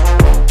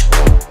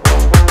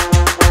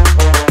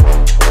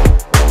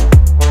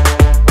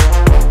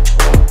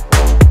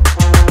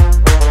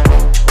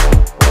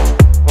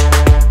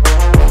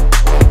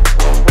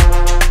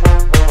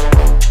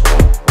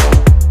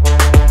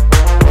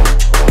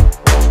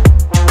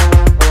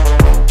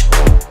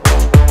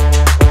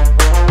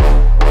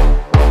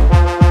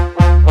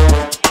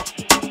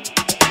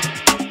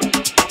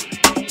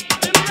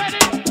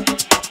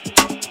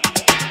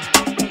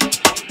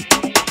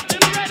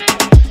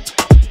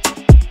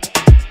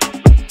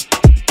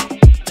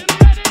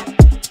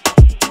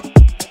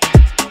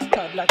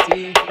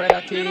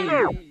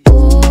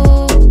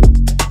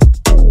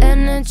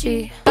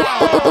 Energy.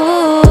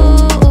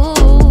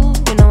 Ooh,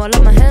 you know I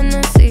love my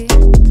Hennessy.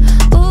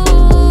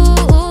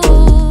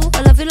 Ooh,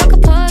 I love you like a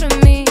part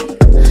of me.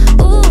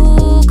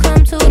 Ooh,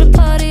 come to the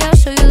party, I'll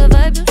show you the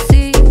vibe you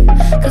see.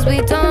 Cause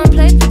we don't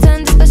play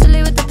pretend,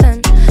 especially with the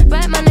pen.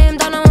 Write my name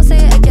down, I won't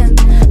say it again.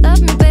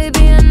 Love me,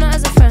 baby, and not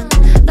as a friend.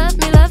 Love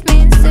me,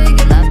 say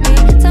you love me.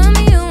 Tell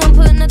me you won't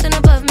put nothing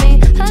above me.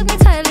 Hug me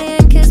tightly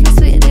and kiss me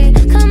sweetly.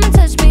 Come and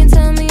touch me and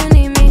tell me you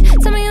need me.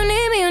 Tell me you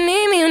need me, you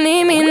need me, you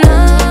need me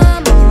now.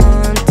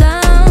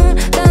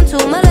 To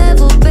my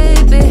level,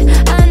 baby.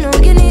 I know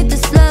you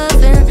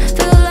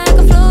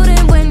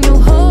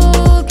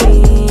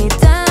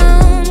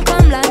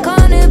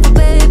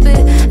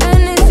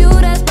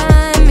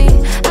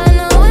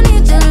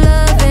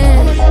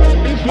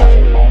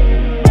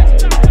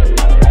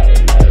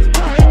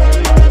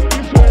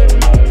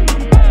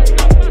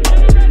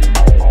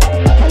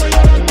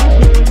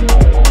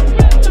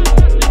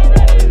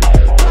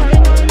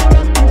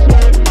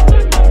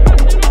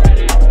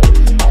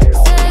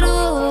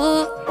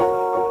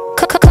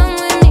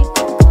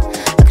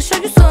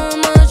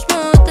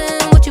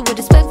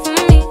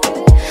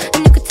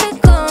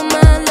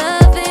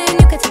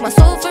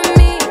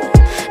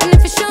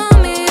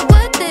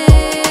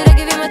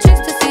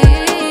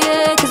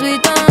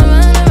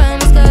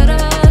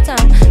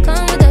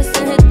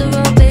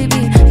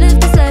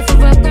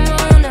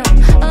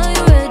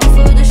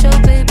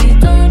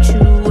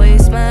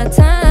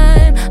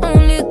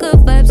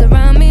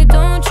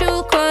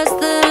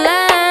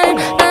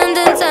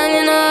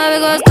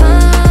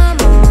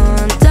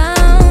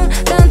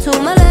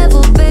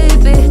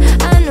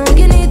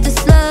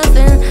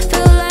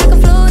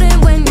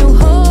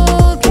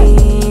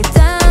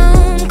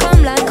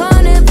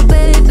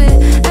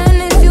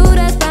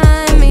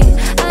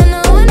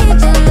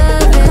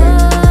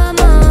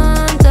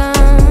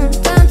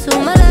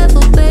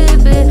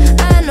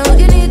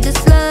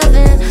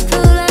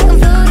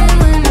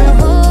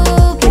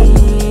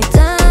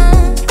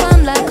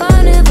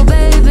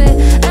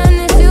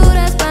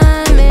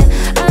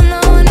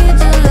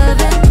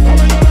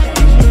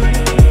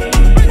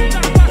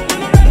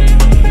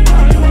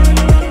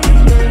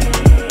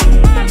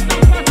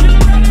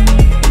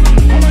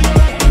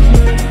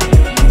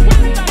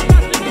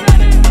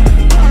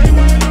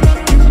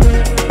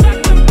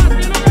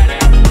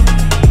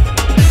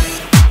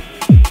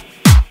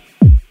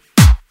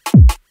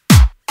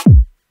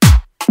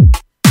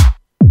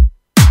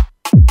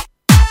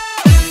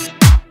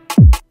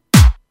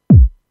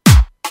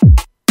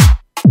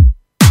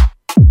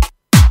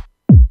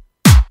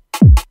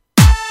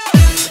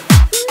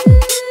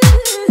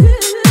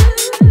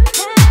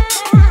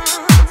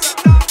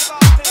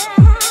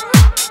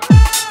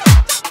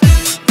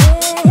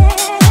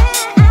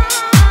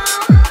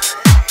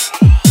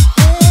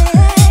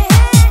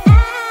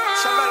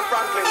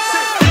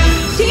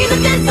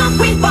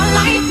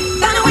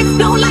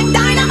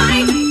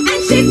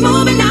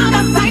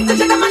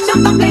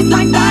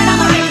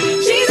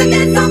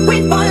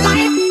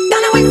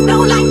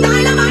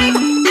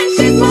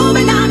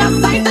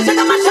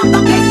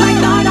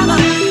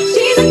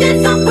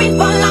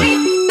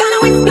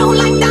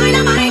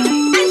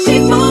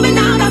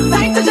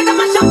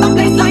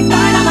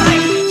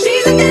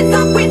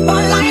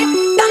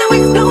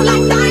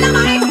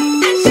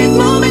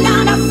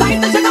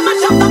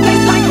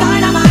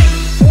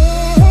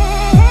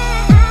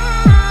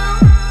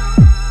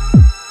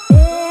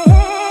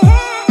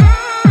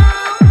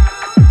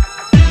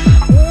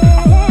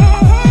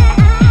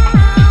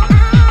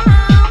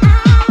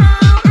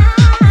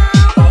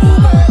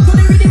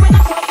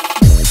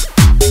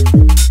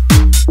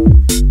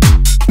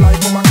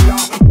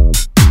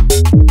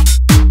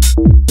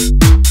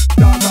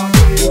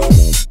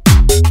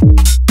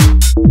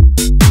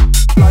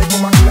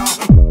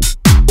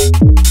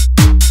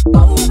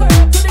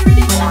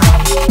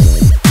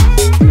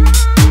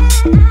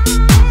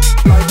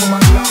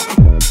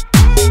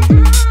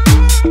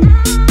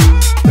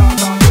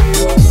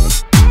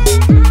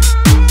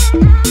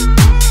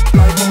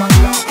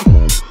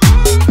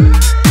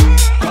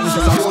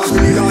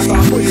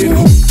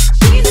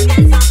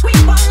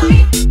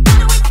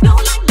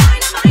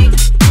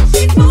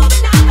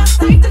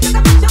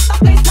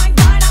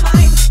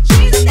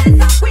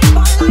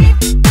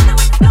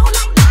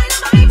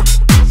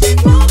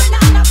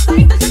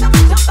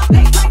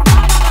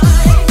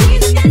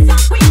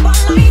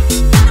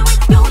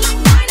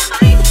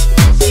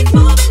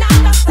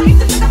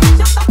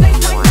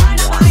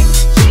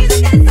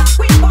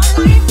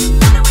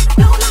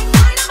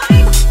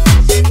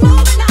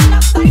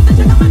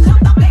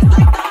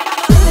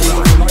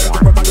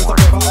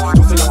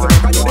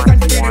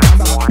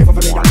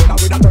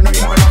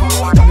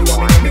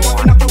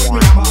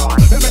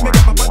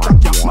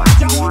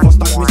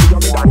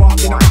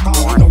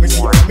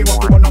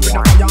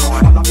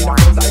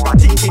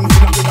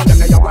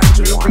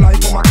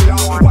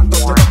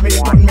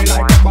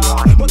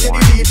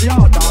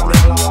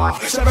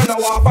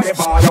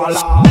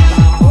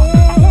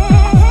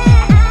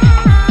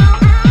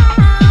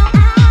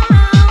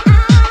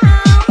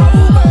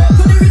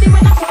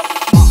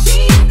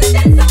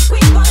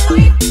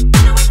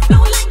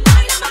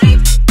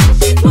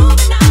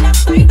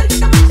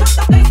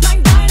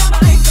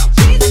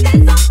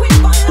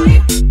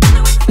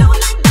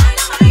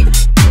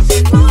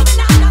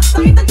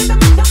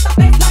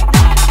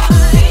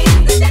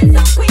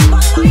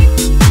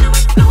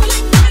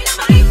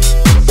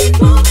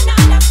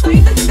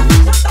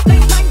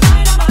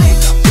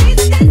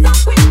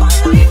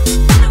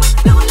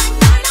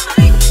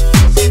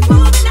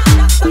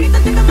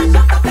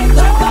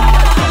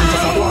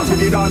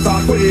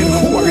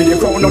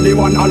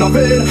and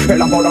Halloween.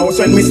 Hell about house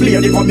when Miss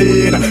Lady come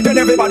in. Then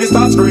everybody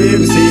starts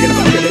screaming.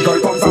 Where the girl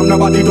come from,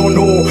 nobody don't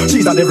know.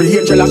 She's a every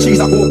angel and she's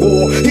a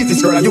go-go. Is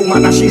this girl a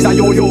human and she's a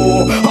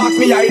yo-yo? Ask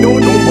me, I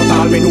don't know, but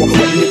all me know.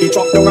 When me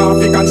truck down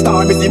African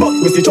star, me see bus,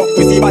 me see truck,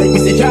 me see bike, me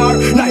see car.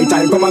 Night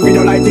time come and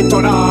video light it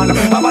turn on.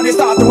 Everybody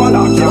start to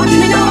alarm. Watch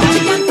me now, she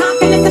can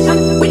talk in a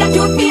session. With a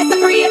cute face, to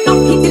create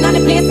no hitting on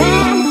the place.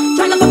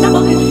 Try not to touch a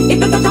button.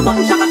 If you touch a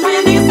button, shaka try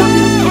and do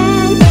something.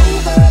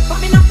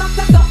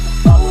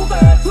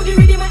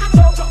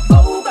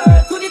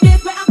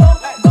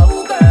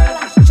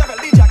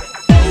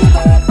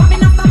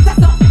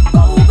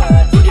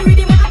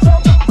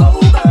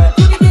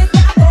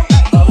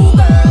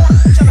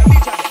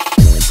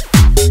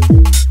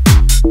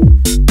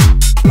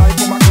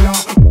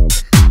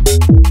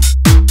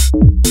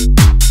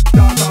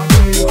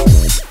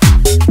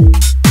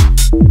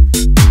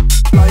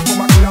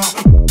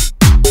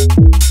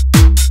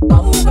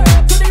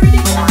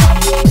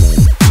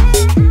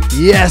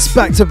 Yes,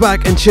 back to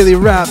back and Chili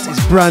Wrapped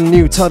is brand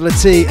new Toddler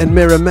T and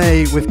Mira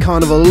May with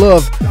Carnival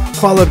Love,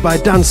 followed by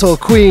Dancehall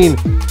Queen,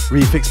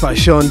 refixed by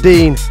Sean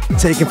Dean,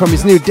 taken from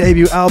his new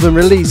debut album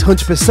release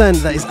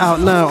 100% that is out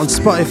now on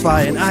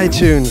Spotify and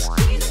iTunes.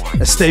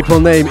 A staple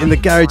name in the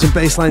garage and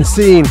bassline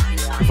scene.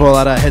 We've all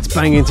had our heads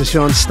banging to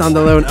Sean's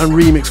standalone and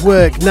remix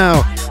work.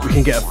 Now we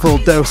can get a full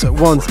dose at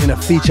once in a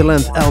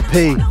feature-length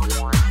LP.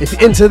 If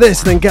you're into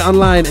this, then get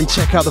online and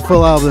check out the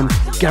full album.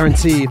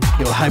 Guaranteed it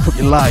will hype up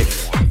your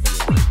life.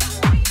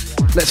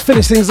 Let's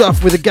finish things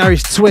off with a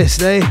garage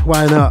twist, eh?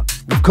 Why not?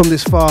 We've come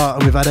this far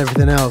and we've had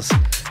everything else.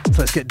 So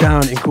let's get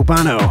down in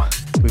Cubano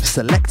with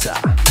Selecta.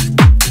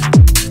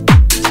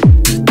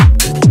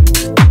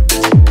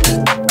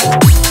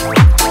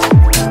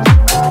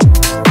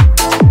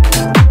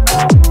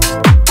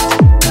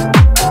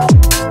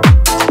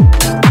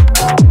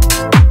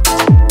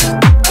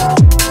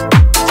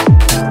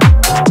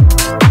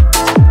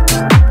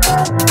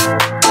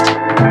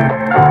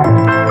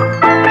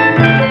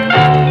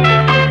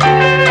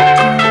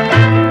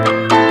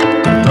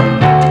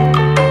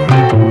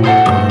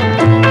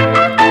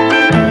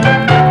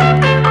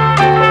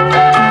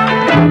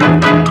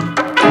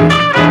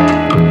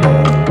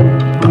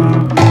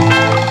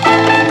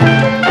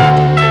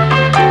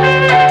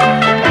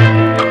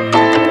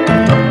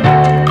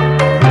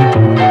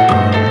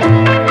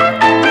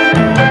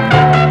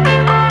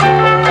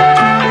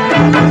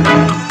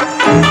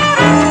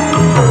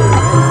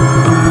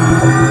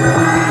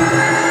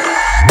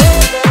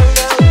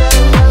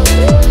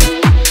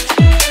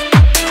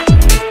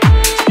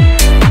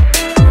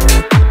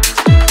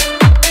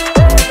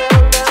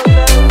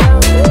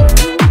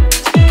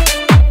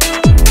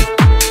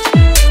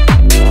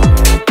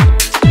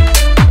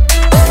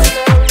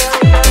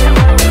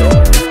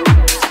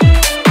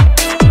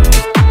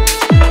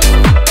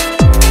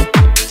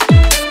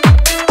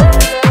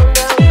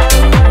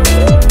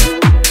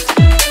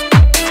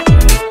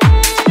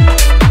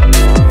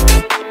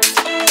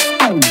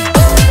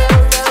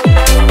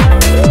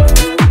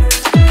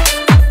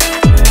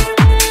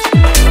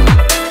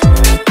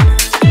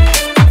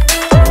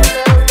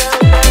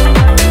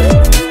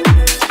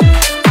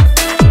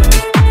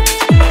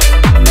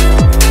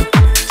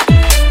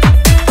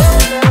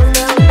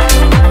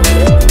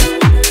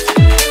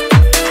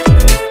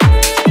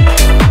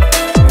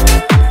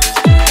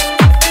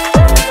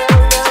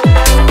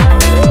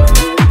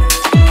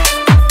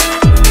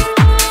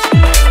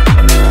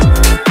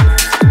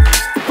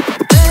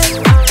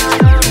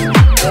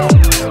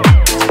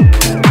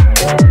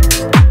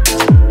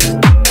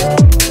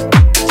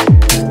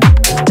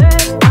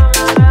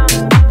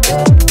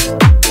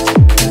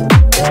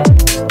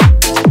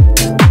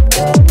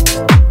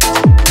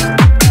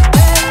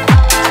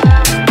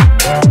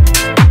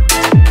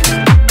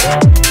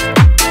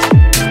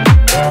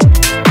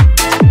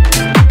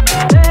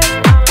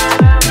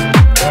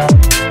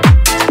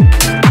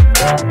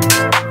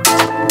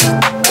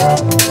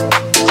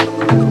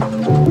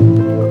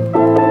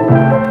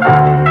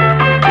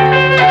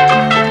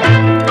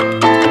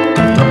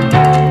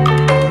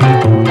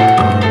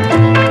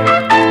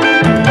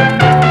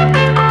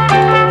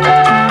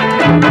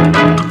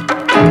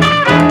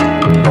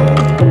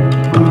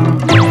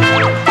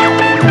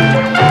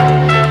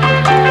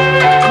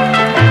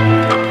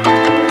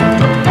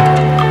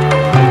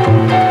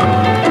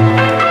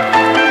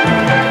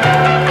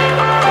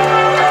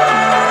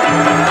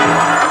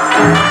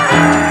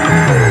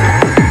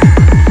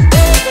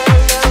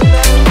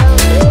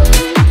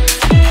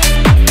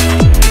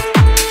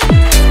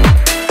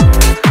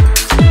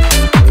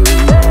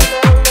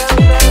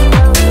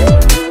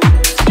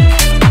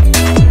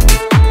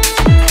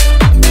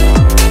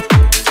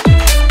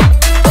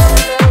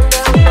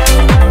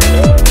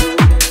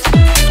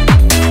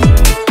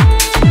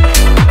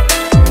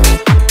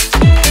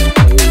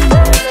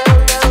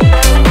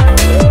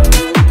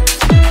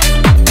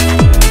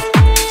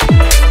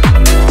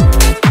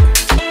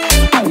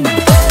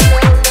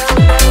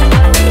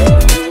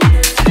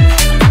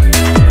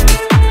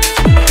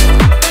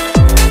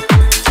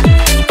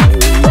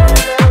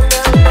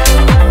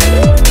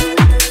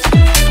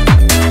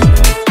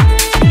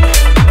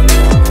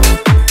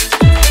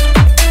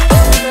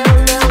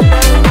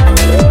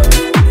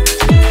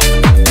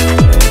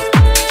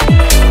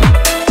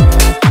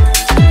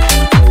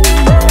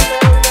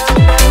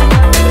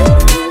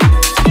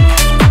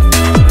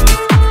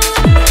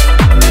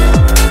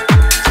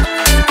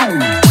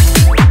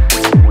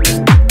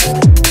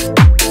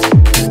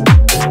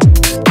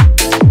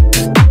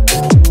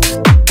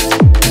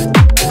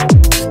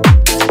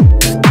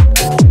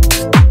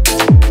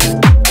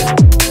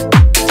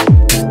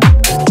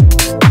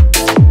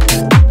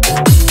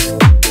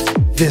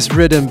 this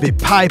rhythm be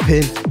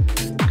piping.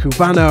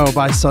 Cubano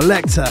by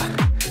Selector.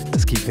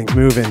 Let's keep things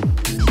moving.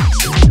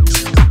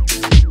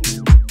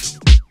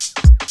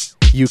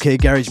 UK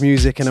garage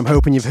music, and I'm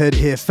hoping you've heard it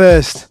here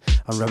first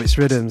on Rabbit's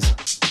Riddims.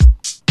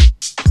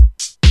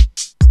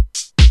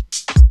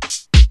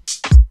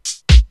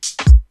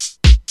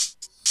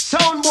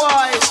 Sound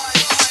boy.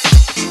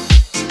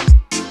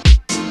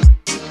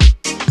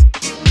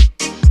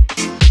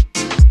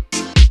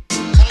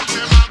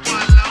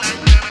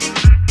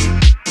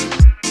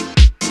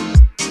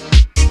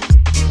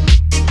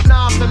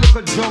 Now the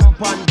little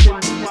jump on thing.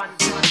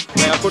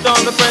 May I put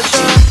on the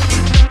pressure?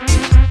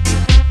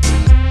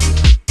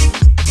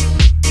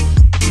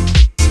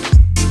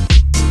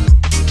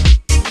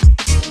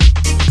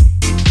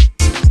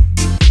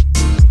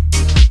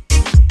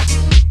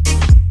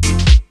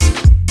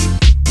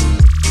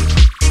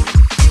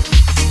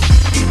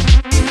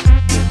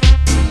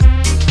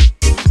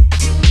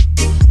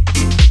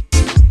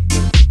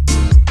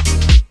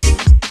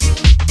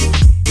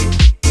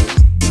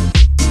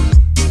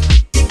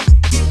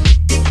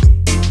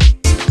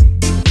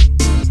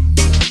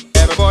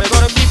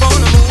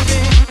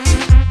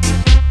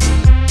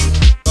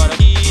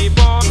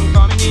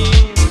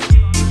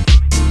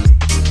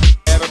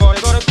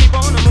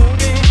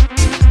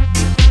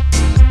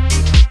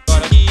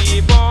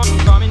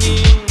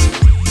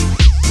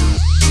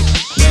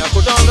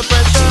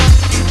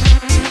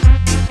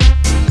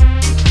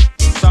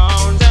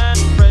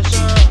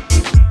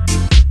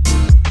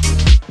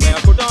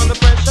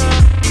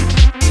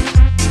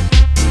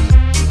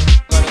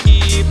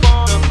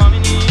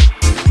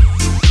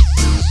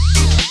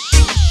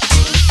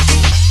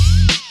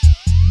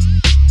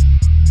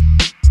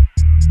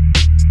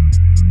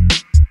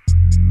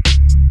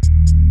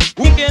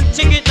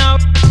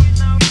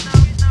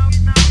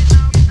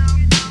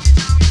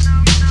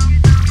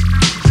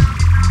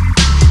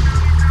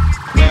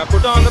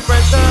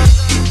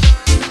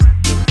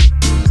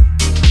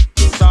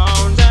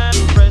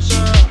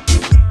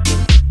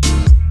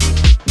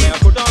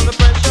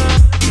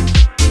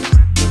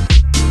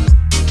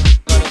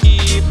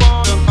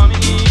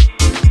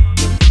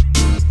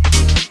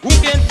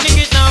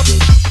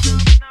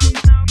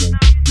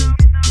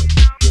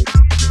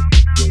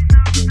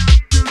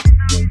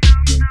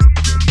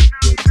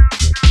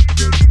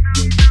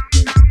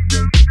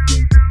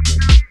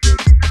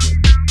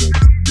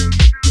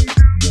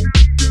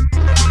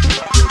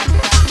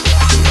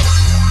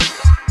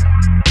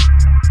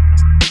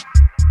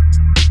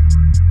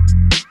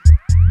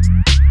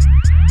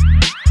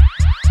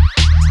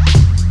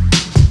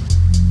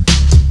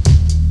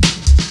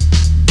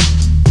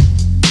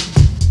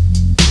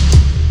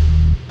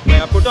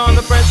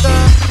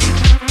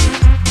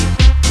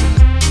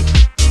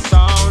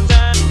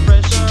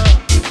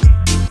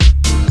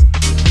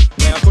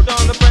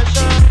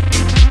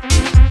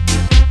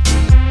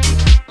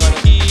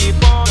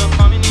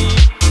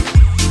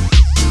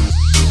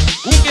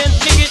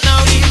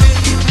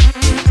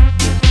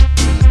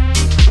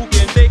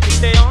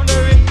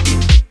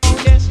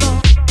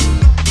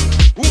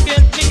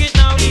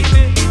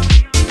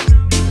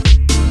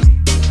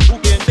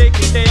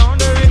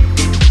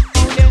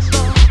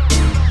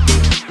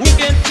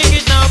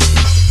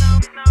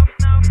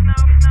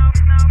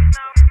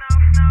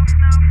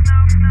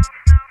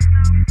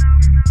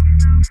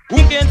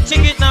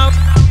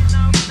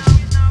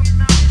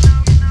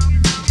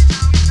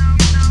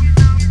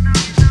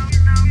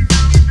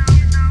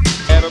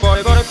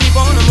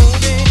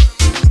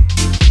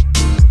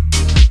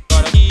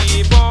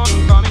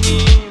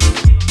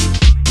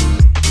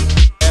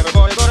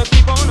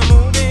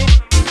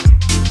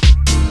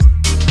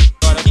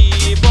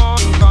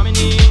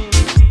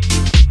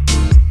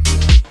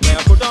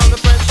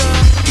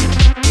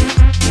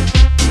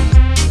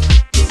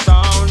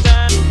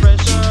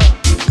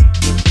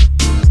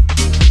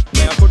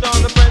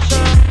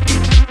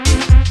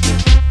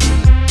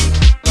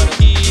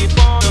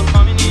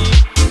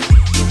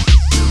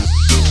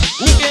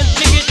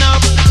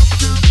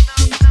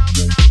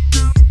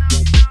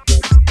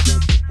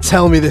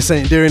 Tell me this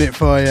ain't doing it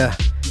for you.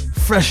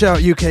 Fresh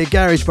out UK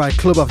Garage by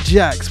Club Off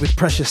Jacks with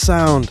Precious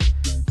Sound.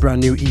 Brand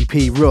new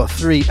EP Raw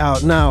 3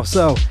 out now,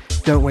 so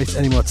don't waste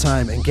any more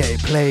time and get it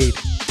played.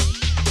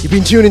 You've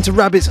been tuning to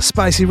Rabbit's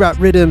Spicy Rap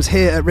Riddims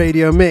here at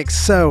Radio Mix,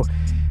 so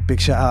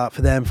big shout out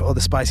for them for all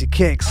the spicy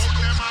kicks.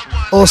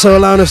 Also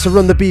allowing us to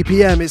run the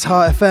BPM, it's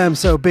Heart FM,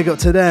 so big up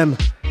to them.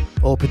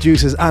 All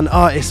producers and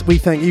artists, we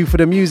thank you for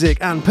the music,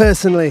 and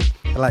personally,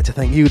 I'd like to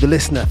thank you, the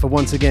listener, for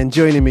once again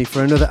joining me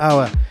for another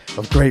hour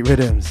of great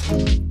rhythms.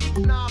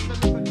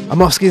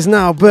 I'm off skis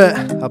now, but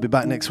I'll be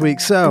back next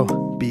week, so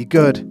be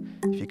good.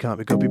 If you can't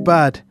be good, be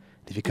bad.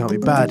 If you can't be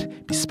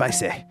bad, be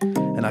spicy.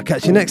 And I'll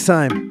catch you next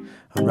time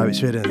on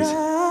Rabbit's Riddims.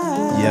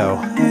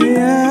 Yo.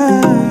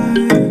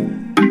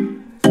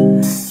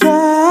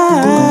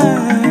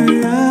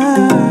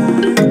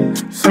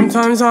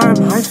 Sometimes I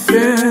might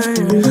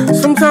fear,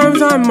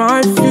 sometimes I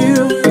might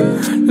feel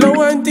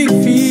low and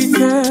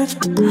defeated.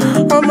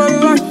 I'm a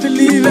life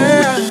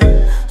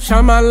believer,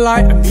 shine my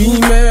light and be me,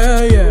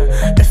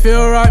 yeah. If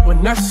feel right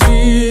when I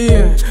see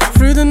it.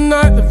 Through the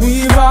night that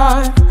we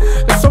vibe,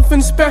 there's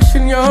something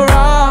special in your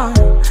eyes.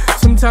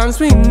 Sometimes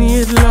we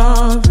need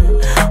love,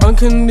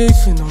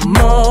 unconditional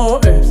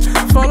motives.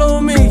 Follow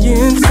me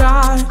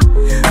inside,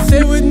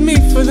 stay with me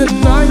for the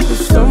night.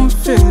 There's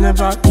something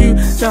about you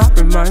that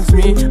reminds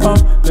me of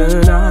the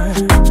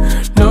night.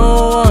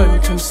 No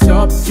one can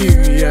stop you,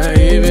 yeah,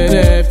 even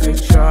if they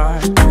try.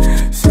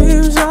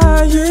 Seems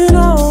like you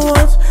know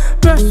what's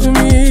best for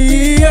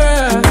me,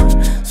 yeah.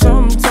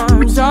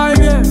 Sometimes I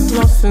get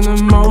lost in the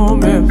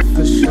moment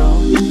for sure.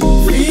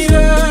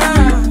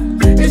 Feeling,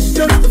 it's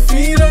just a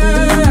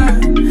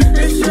feeling.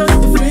 It's just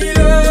a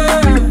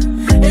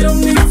feeling. It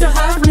don't need to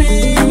have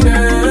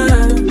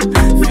meaning.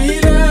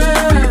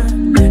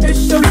 Feeling,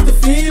 it's just a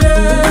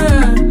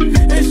feeling.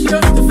 It's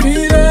just a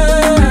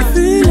feeling.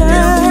 Feeling,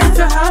 it don't need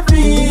to have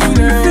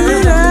meaning.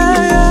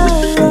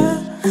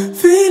 Feeling,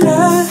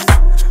 feeling.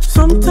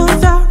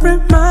 Sometimes I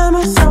remind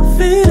myself,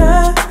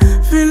 feeling,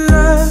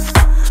 feeling.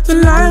 The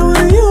lie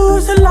wouldn't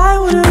use, the lie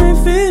wouldn't be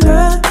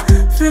feeling,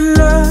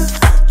 feeling.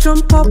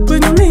 Jump up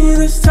with me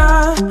this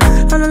time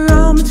and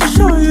allow me to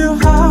show you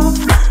how.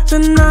 The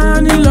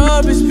night in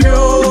love is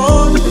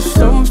pure. There's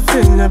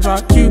something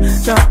about you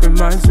that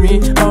reminds me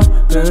of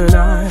the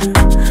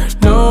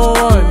night. No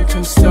one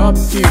can stop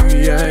you,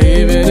 yeah,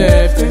 even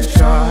if they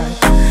try.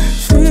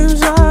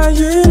 Seems like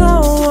you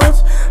know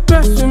what's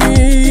best for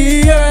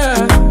me,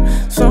 yeah.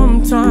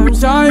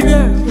 Sometimes I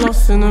get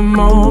lost in the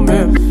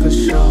moment for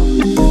sure.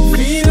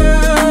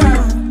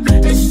 Feeling,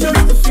 it's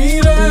just a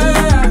feeling.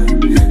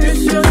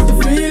 It's just a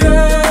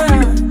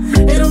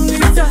feeling. It don't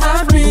need to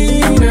have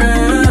meaning.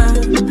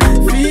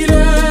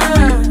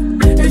 Feeling,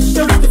 it's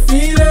just a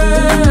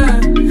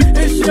feeling.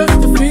 It's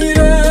just a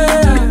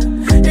feeling.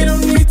 It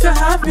don't need to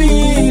have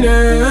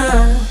meaning.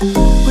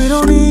 We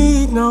don't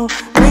need no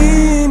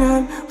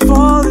meaning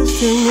for this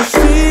thing. It's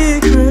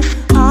secret,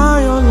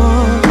 high or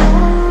low.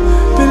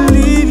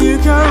 Believe you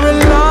can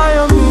rely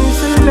on me,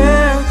 so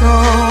let go.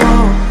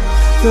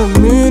 The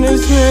moon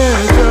is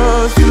here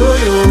just for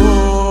you.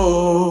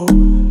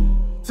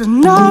 So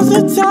now's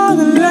the time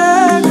to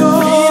let go.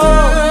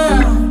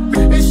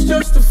 Feeling, it's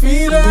just a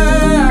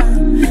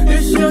feeling.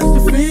 It's just a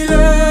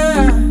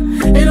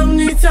feeling. It don't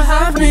need to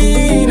have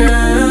meaning.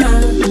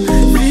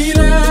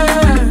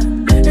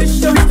 Feeling, it's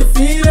just a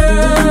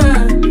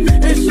feeling.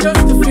 It's just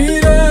a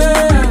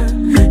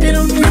feeling. It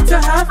don't need to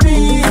have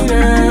meaning.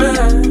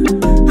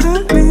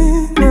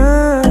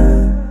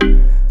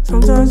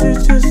 Sometimes it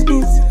just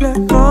needs to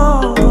let go.